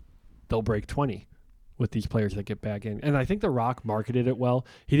 2, they'll break 20 with these players that get back in. And I think The Rock marketed it well.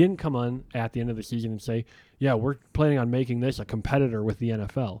 He didn't come on at the end of the season and say, yeah, we're planning on making this a competitor with the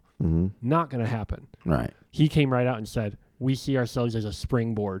NFL. Not going to happen. Right. He came right out and said, we see ourselves as a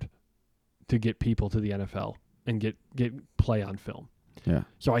springboard to get people to the NFL and get play on film. Yeah.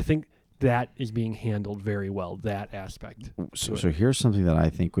 So I think that is being handled very well, that aspect. So here's something that I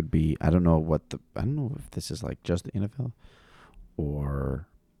think would be, I don't know if this is like just the NFL or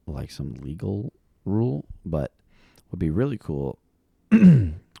like some legal rule, but would be really cool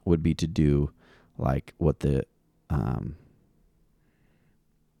would be to do like what the kind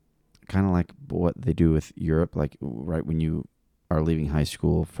of like what they do with Europe, like right when you are leaving high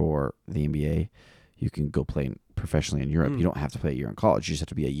school for the NBA, you can go play professionally in Europe. You don't have to play a year in college. You just have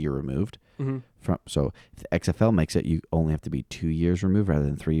to be a year removed from. So if the XFL makes it, you only have to be 2 years removed rather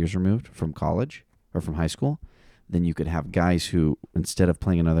than 3 years removed from college or from high school. Then you could have guys who, instead of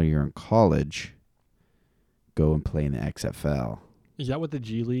playing another year in college, go and play in the XFL. Is that what the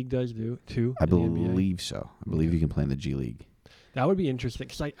G League does too? I believe so. I believe you can play in the G League. That would be interesting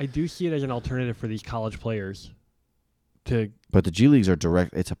because I do see it as an alternative for these college players. But the G Leagues are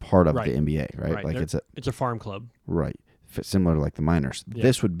direct. It's a part of the NBA, right? Like it's a farm club, right? Similar to like the minors. Yeah.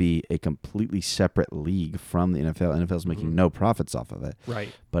 This would be a completely separate league from the NFL. NFL's making no profits off of it, right?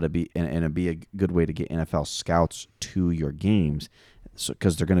 But it'd be a good way to get NFL scouts to your games,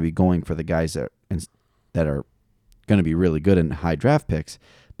 because they're going to be going for the guys that are going to be really good and high draft picks.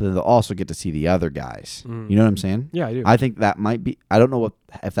 But they'll also get to see the other guys. You know what I'm saying? Yeah, I do. I think that might be. I don't know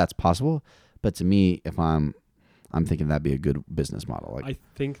if that's possible, but to me, if I'm thinking that'd be a good business model. Like, I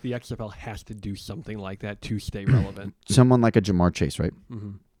think the XFL has to do something like that to stay relevant. Someone like a Jamar Chase, right?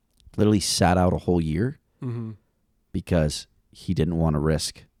 Literally sat out a whole year because he didn't want to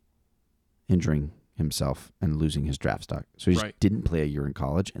risk injuring himself and losing his draft stock. So he just didn't play a year in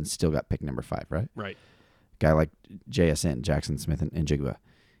college and still got picked number 5, right? Right. Guy like JSN, Jackson Smith and Jigba,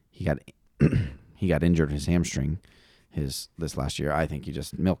 he got injured his hamstring this last year. I think he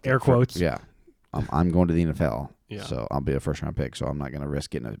just milked air quotes. Yeah. I'm going to the NFL, so I'll be a first-round pick, so I'm not going to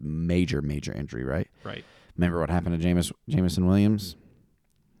risk getting a major injury, right? Right. Remember what happened to Jameson Williams?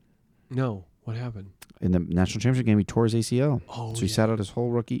 No. What happened? In the national championship game, he tore his ACL. Oh, so he sat out his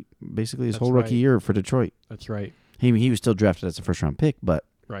whole rookie That's rookie year for Detroit. That's right. He was still drafted as a first-round pick, but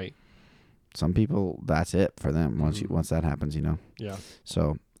some people, that's it for them once that happens, you know? Yeah.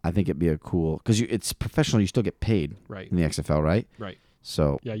 So I think it'd be a cool, because it's professional, you still get paid in the XFL, right? Right.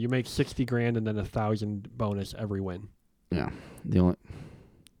 So yeah, you make $60,000 and then $1,000 bonus every win. Yeah, the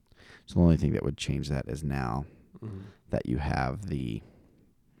only thing that would change that is now that you have the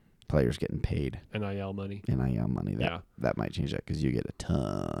players getting paid NIL money. That might change that because you get a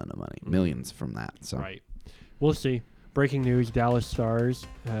ton of money, millions from that. So right, we'll see. breaking news: Dallas Stars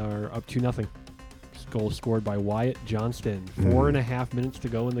are up 2-0. Goal scored by Wyatt Johnston. 4.5 minutes to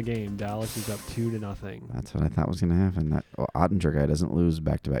go in the game. Dallas is up 2-0. That's what I thought was going to happen. That Ottinger guy doesn't lose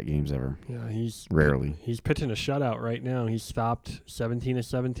back-to-back games ever. Yeah, he's rarely. He's pitching a shutout right now. He's stopped 17 of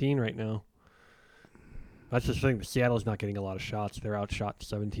 17 right now. That's the thing. Seattle's not getting a lot of shots. They're outshot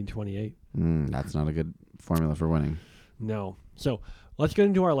 17-28. That's not a good formula for winning. No. So let's get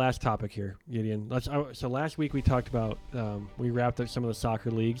into our last topic here, Gideon. So last week we talked about we wrapped up some of the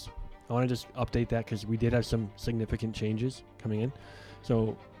soccer leagues. I want to just update that because we did have some significant changes coming in.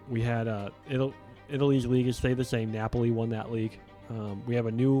 So we had Italy's league has stayed the same. Napoli won that league. We have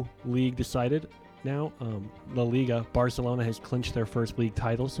a new league decided now. La Liga, Barcelona has clinched their first league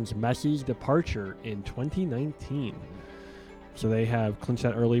title since Messi's departure in 2019. So they have clinched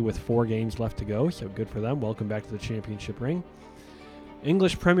that early with 4 games left to go. So good for them. Welcome back to the championship ring.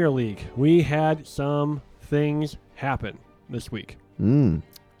 English Premier League. We had some things happen this week.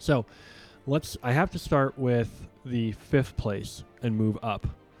 So I have to start with the 5th place and move up.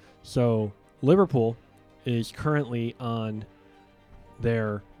 So Liverpool is currently on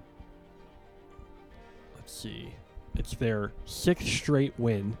their, it's their 6th straight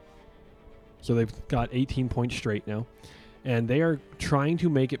win. So they've got 18 points straight now. And they are trying to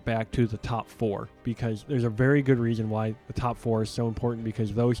make it back to the top 4 because there's a very good reason why the top 4 is so important,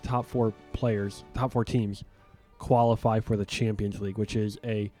 because those top 4 teams qualify for the Champions League, which is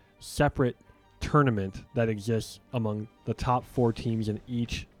a separate tournament that exists among the top 4 teams in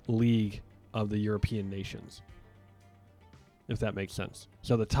each league of the European nations, if that makes sense.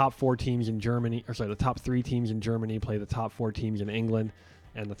 So the top 4 teams in Germany, the top 3 teams in Germany play the top 4 teams in England,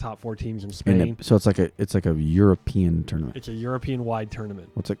 and the top 4 teams in Spain. So it's like a European tournament. It's a European-wide tournament.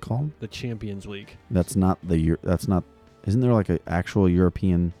 What's it called? The Champions League. Isn't there like an actual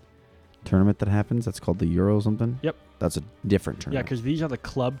European tournament that happens? That's called the Euro something? Yep. That's a different tournament. Yeah, because these are the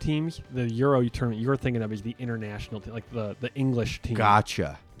club teams. The Euro tournament you're thinking of is the international team, like the English team.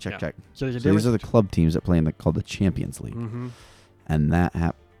 Gotcha. Check. So there's a these are the club teams that play in called the Champions League. Mm-hmm. And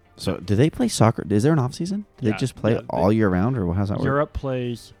that So do they play soccer? Is there an off season? Do they just play all year round, or how's that work? Europe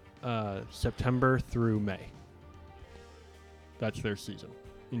plays September through May. That's their season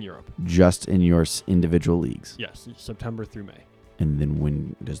in Europe. Just in your individual leagues? Yes, September through May. And then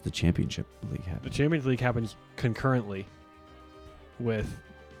when does the Championship League happen? The Champions League happens concurrently with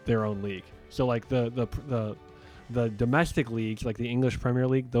their own league. So like the domestic leagues, like the English Premier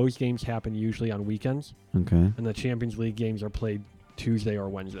League, those games happen usually on weekends. Okay. And the Champions League games are played Tuesday or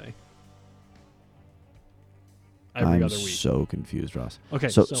Wednesday. Every other week. I'm so confused, Ross. Okay.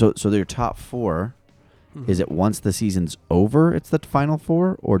 So their top 4, is it once the season's over, it's the final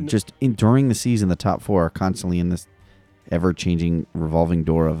 4, or just during the season the top 4 are constantly in this ever-changing revolving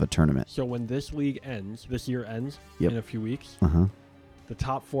door of a tournament? So when this league ends, this year ends in a few weeks, the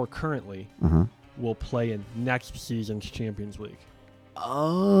top 4 currently will play in next season's Champions League.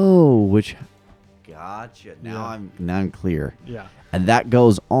 Oh, which gotcha. Now I'm clear. Yeah. And that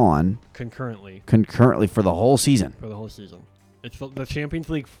goes on concurrently for the whole season. It's the Champions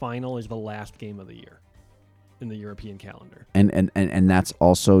League final is the last game of the year in the European calendar. And that's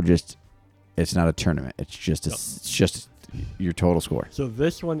also just, it's not a tournament. It's just your total score. So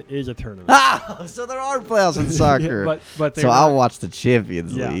this one is a tournament. So there are playoffs in soccer. but so I'll watch the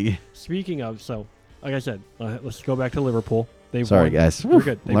Champions League. Speaking of, like I said, let's go back to Liverpool. Guys. We're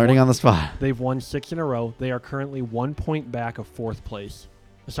good. Learning on the spot. They've won 6 in a row. They are currently 1 point back of 4th place.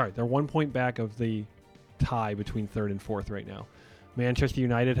 They're 1 point back of the tie between 3rd and 4th right now. Manchester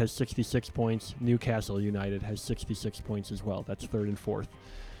United has 66 points. Newcastle United has 66 points as well. That's 3rd and 4th.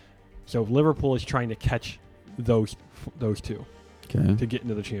 So Liverpool is trying to catch those 2 to get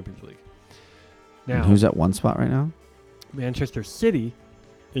into the Champions League. Now, and who's at 1 spot right now? Manchester City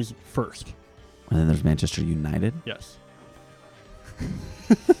is 1st. And then there's Manchester United? Yes.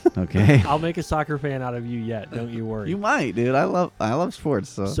 Okay. I'll make a soccer fan out of you yet. Don't you worry. You might, dude. I love sports.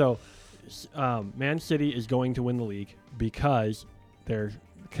 So Man City is going to win the league because their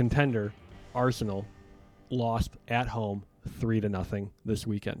contender, Arsenal, lost at home 3-0 this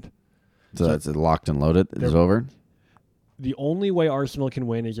weekend. So that's locked and loaded. It's over? The only way Arsenal can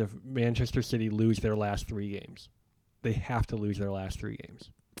win is if Manchester City lose their last 3 games. They have to lose their last 3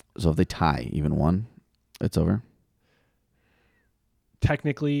 games. So if they tie even 1, it's over?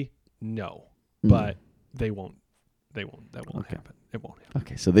 Technically, no. But they won't. That won't happen. It won't happen.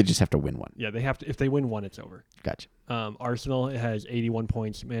 Okay, so they just have to win one. Yeah, they have to. If they win one, it's over. Gotcha. Arsenal has 81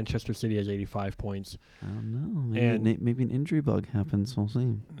 points. Manchester City has 85 points. I don't know. Maybe an injury bug happens. We'll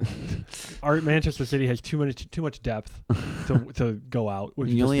see. Manchester City has too much depth to go out.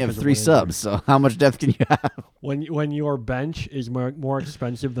 You only have 3 subs, so how much depth can you have? When your bench is more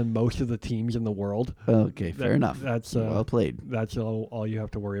expensive than most of the teams in the world. Okay, fair enough. That's well played. That's all you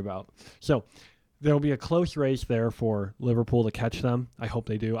have to worry about. So there'll be a close race there for Liverpool to catch them. I hope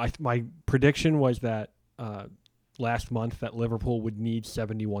they do. My prediction was that last month that Liverpool would need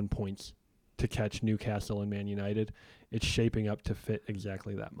 71 points to catch Newcastle and Man United. It's shaping up to fit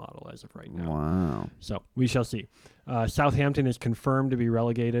exactly that model as of right now. Wow. So we shall see. Southampton is confirmed to be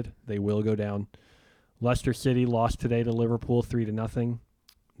relegated. They will go down. Leicester City lost today to Liverpool 3-0.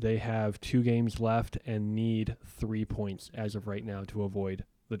 They have 2 games left and need 3 points as of right now to avoid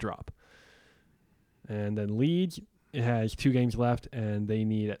the drop. And then Leeds, it has 2 games left, and they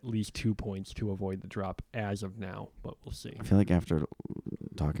need at least 2 points to avoid the drop as of now, but we'll see. I feel like after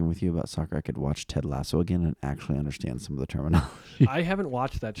talking with you about soccer, I could watch Ted Lasso again and actually understand some of the terminology. I haven't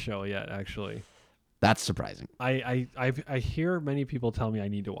watched that show yet, actually. That's surprising. I hear many people tell me I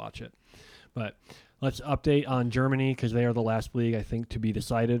need to watch it. But let's update on Germany, because they are the last league, I think, to be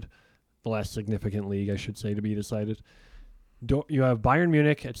decided. The last significant league, I should say, to be decided. You have Bayern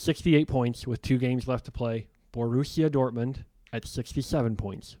Munich at 68 points with 2 games left to play. Borussia Dortmund at 67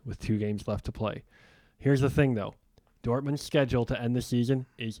 points with 2 games left to play. Here's the thing, though. Dortmund's schedule to end the season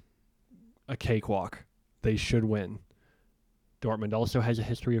is a cakewalk. They should win. Dortmund also has a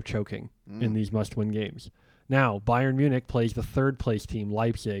history of choking in these must-win games. Now, Bayern Munich plays the third-place team,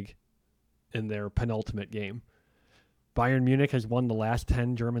 Leipzig, in their penultimate game. Bayern Munich has won the last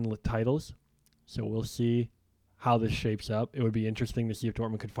 10 German titles, so we'll see how this shapes up. It would be interesting to see if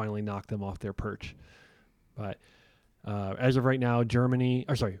Dortmund could finally knock them off their perch. But as of right now,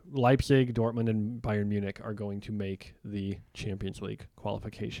 Leipzig, Dortmund, and Bayern Munich are going to make the Champions League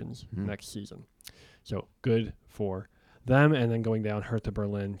qualifications next season. So good for them. And then going down, Hertha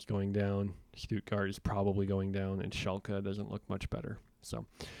Berlin is going down. Stuttgart is probably going down, and Schalke doesn't look much better. So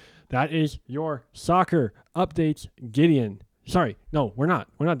that is your soccer updates, Gideon. Sorry, no, we're not.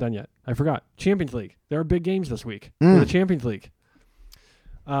 We're not done yet. I forgot. Champions League. There are big games this week for the Champions League.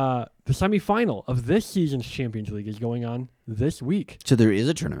 The semifinal of this season's Champions League is going on this week. So there is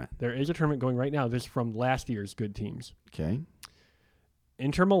a tournament. There is a tournament going right now. This is from last year's good teams. Okay.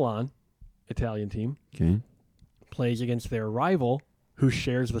 Inter Milan, Italian team, plays against their rival, who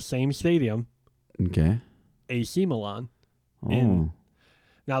shares the same stadium. Okay. AC Milan. Oh.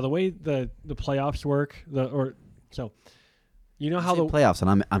 Now the way the playoffs work, you know how the playoffs,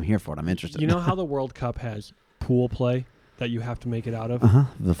 and I'm here for it. I'm interested. You know how the World Cup has pool play that you have to make it out of?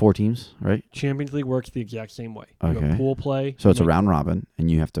 The 4 teams, right? Champions League works the exact same way. You Okay. have pool play. So it's a round robin, and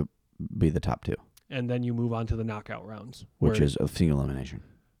you have to be the top 2. And then you move on to the knockout rounds. Which is a single elimination.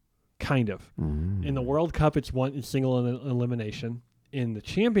 Kind of. In the World Cup, it's single elimination. In the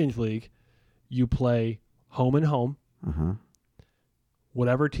Champions League, you play home and home.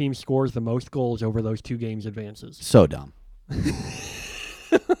 Whatever team scores the most goals over those 2 games advances. So dumb.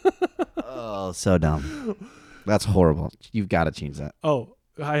 Oh, so dumb. That's horrible. You've got to change that. Oh,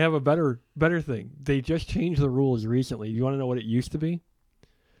 I have a better thing. They just changed the rules recently. You want to know what it used to be?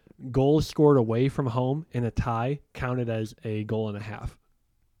 Goals scored away from home in a tie counted as a goal and a half.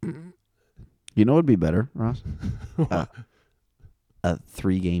 You know what would be better, Ross? A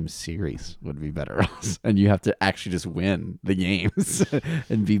 3-game series would be better, Ross. And you have to actually just win the games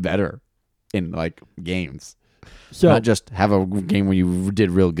and be better in games. So not just have a game where you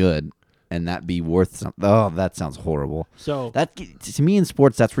did real good and that be worth something. Oh, that sounds horrible. So that, to me in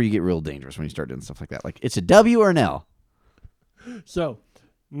sports, that's where you get real dangerous when you start doing stuff like that. Like, it's a W or an L. So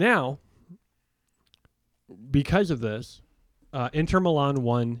now, because of this, Inter Milan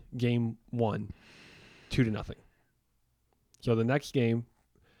won game 1, 2-0. So the next game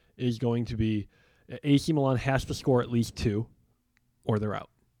is going to be AC Milan has to score at least 2, or they're out.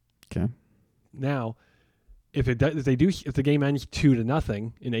 Okay. Now, if the game ends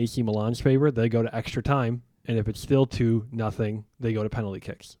 2-0 in AC Milan's favor, they go to extra time, and if it's still 2-0, they go to penalty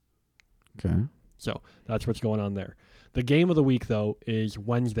kicks. Okay. So that's what's going on there. The game of the week, though, is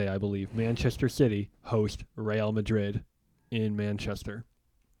Wednesday, I believe. Manchester City host Real Madrid in Manchester.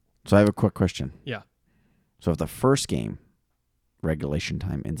 So I have a quick question. Yeah. So if the first game, regulation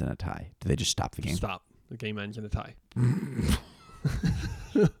time, ends in a tie, do they just stop the game? Stop. The game ends in a tie.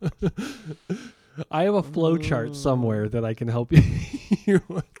 I have a flow chart somewhere that I can help you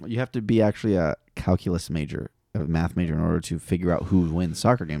with. You have to be actually a calculus major, a math major, in order to figure out who wins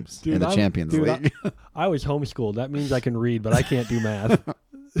soccer games in the Champions League. I was homeschooled. That means I can read, but I can't do math.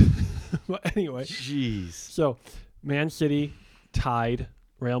 But anyway, Jeez. so Man City tied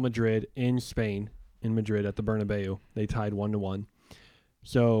Real Madrid in Spain, in Madrid at the Bernabeu. They tied 1-1.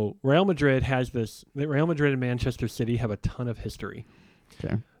 So Real Madrid Real Madrid and Manchester City have a ton of history.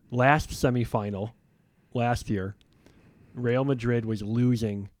 Okay. Last semifinal, last year, Real Madrid was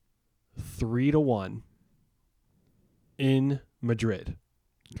losing 3-1 in Madrid.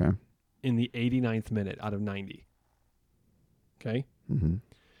 Okay. In the 89th minute out of 90. Okay? Mm-hmm.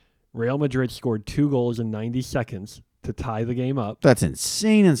 Real Madrid scored 2 goals in 90 seconds to tie the game up That's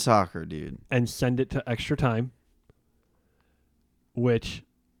insane in soccer, dude. and send it to extra time, which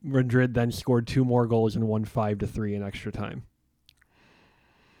Madrid then scored 2 more goals and won 5-3 in extra time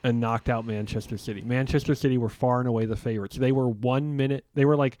and knocked out Manchester City. Manchester City were far and away the favorites. They were 1 minute. They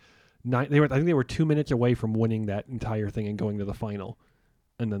were like I think they were 2 minutes away from winning that entire thing and going to the final,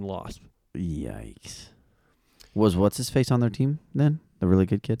 and then lost. Yikes. What's his face on their team then? The really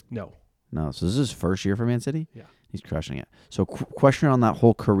good kid? No. No. So this is his first year for Man City? Yeah. He's crushing it. So question on that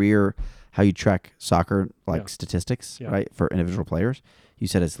whole career, how you track soccer, like statistics, right, for individual players. You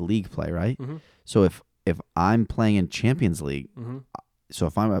said it's league play, right? Mm-hmm. So if I'm playing in Champions League, so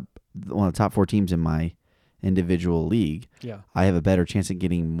if I'm one of the top 4 teams in my individual league, I have a better chance at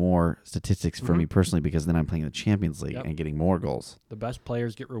getting more statistics for me personally because then I'm playing the Champions League and getting more goals. The best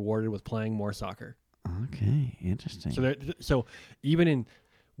players get rewarded with playing more soccer. Okay, interesting. So even in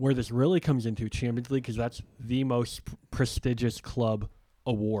where this really comes into Champions League, because that's the most prestigious club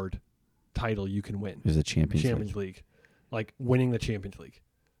award title you can win. Is the Champions League. Like winning the Champions League.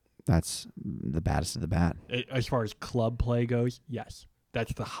 That's the baddest of the bad. As far as club play goes, yes.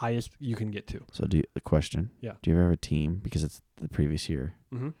 That's the highest you can get to. So the question, do you ever have a team, because it's the previous year,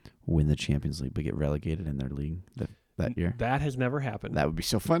 win the Champions League but get relegated in their league that year? That has never happened. That would be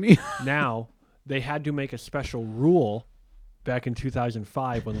so funny. Now, they had to make a special rule back in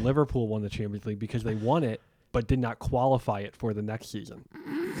 2005 when Liverpool won the Champions League because they won it but did not qualify it for the next season.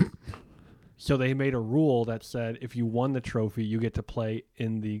 So they made a rule that said if you won the trophy, you get to play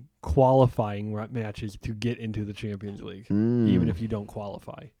in the qualifying matches to get into the Champions League, even if you don't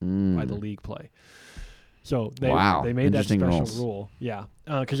qualify by the league play. So they made that special rule. Yeah,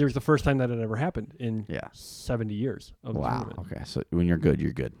 because it was the first time that it ever happened in 70 years of the tournament. Okay, so when you're good,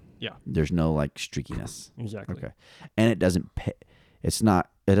 you're good. Yeah. There's no like streakiness. Exactly. Okay. And it doesn't pay. It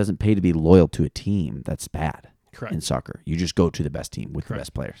doesn't pay to be loyal to a team that's bad. Correct. In soccer, you just go to the best team with the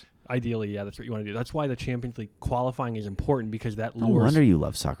best players. Ideally, that's what you want to do. That's why the Champions League qualifying is important because that lures. No wonder you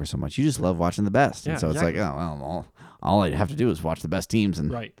love soccer so much. You just love watching the best. Yeah, and so exactly. it's like, all I have to do is watch the best teams.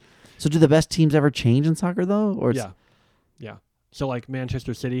 And right. So do the best teams ever change in soccer though? Or yeah. So like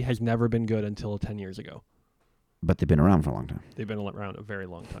Manchester City has never been good until 10 years ago. But they've been around for a long time. They've been around a very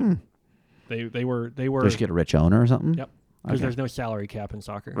long time. They were. They just get a rich owner or something. Yep. Because there's no salary cap in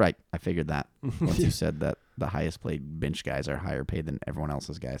soccer. Right. I figured that. Once you said that the highest paid bench guys are higher paid than everyone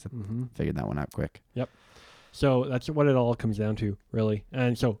else's guys. I figured that one out quick. Yep. So that's what it all comes down to, really.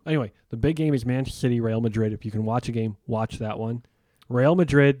 And so, anyway, the big game is Manchester City, Real Madrid. If you can watch a game, watch that one. Real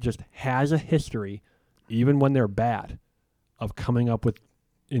Madrid just has a history, even when they're bad, of coming up with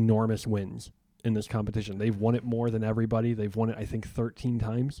enormous wins in this competition. They've won it more than everybody. They've won it, I think, 13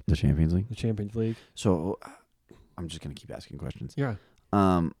 times. The Champions League? The Champions League. So I'm just going to keep asking questions. Yeah.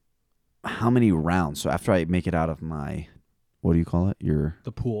 How many rounds? So after I make it out of my, what do you call it?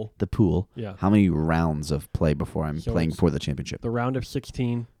 The pool. The pool. Yeah. How many rounds of play before I'm playing for the championship? The round of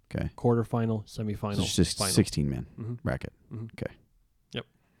 16. Okay. Quarterfinal, semifinal. So it's just final. 16-man bracket. Okay. Yep.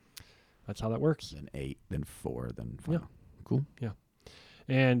 That's how that works. Then 8, then 4, then final. Yeah. Cool. Yeah.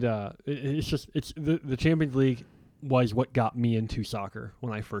 And it's the Champions League was what got me into soccer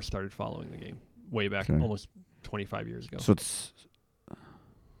when I first started following the game way back almost 25 years ago. So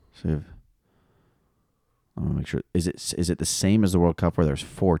I want to make sure. Is it the same as the World Cup where there's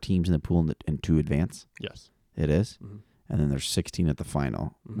 4 teams in the pool and 2 advance? Yes. It is? And then there's 16 at the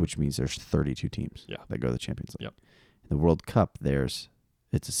final, which means there's 32 teams that go to the Champions League. Yep. In the World Cup, it's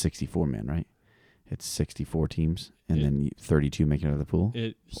a 64-man, right? It's 64 teams, and then 32 make it out of the pool?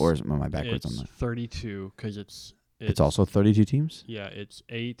 Or am I backwards on that? 32 because it's also 32 teams? Yeah, it's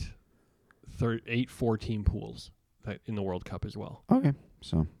 8 4-team pools in the World Cup as well. Okay.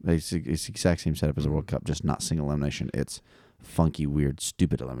 So it's the exact same setup as the World Cup, just not single elimination. It's funky, weird,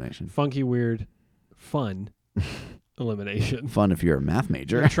 stupid elimination. Funky, weird, fun elimination. Fun if you're a math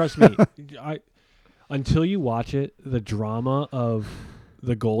major. Trust me, until you watch it, the drama of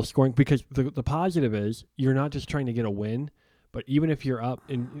the goal scoring, because the positive is you're not just trying to get a win, but even if you're up,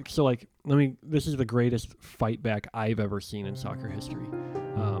 this is the greatest fight back I've ever seen in soccer history.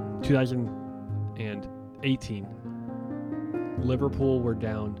 2018, Liverpool were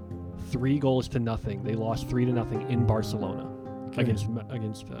down 3-0. They lost 3-0 in Barcelona against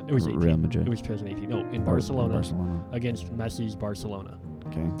it was 18. Real Madrid. It was 2018. No, in Barcelona against Messi's Barcelona.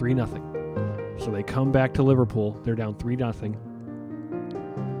 Okay. 3-0. So they come back to Liverpool. They're down 3-0.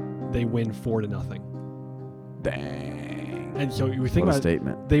 They win 4-0. Bang. And so you think What a about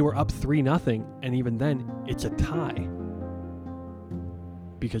statement. it, they were up 3-0, and even then it's a tie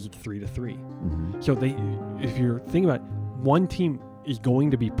because it's 3-3. Mm-hmm. So if you're thinking about it, one team is going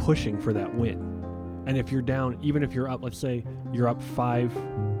to be pushing for that win. And if you're down, even if you're up, let's say you're up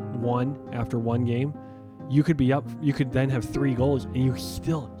 5-1 after one game, you could then have 3 goals, and you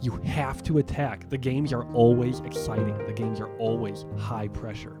have to attack. The games are always exciting. The games are always high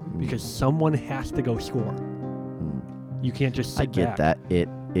pressure because someone has to go score. You can't just sit I get back. that. It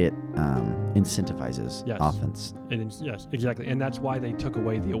incentivizes offense. Yes, exactly. And that's why they took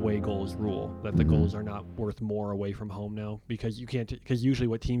away the away goals rule, that the goals are not worth more away from home now, because because usually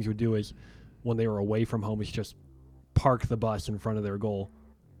what teams would do is when they were away from home is just park the bus in front of their goal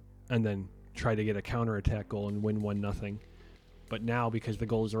and then try to get a counterattack goal and win 1-0. But now, because the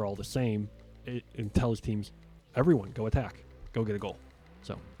goals are all the same, it tells teams, everyone, go attack. Go get a goal.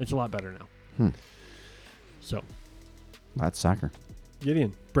 So it's a lot better now. So That's soccer.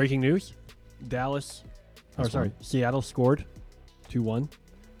 Gideon, breaking news. Seattle scored 2-1,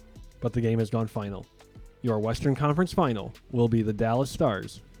 but the game has gone final. Your Western Conference final will be the Dallas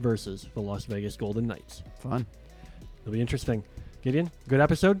Stars versus the Las Vegas Golden Knights. Fun. It'll be interesting. Gideon, good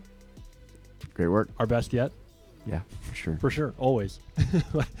episode. Great work. Our best yet. Yeah, for sure. For sure. Always.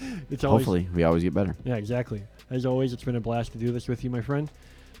 It's always. Hopefully, we always get better. Yeah, exactly. As always, it's been a blast to do this with you, my friend.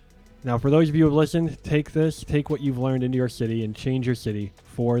 Now, for those of you who have listened, take what you've learned into your city and change your city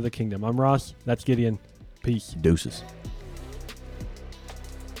for the kingdom. I'm Ross. That's Gideon. Peace. Deuces.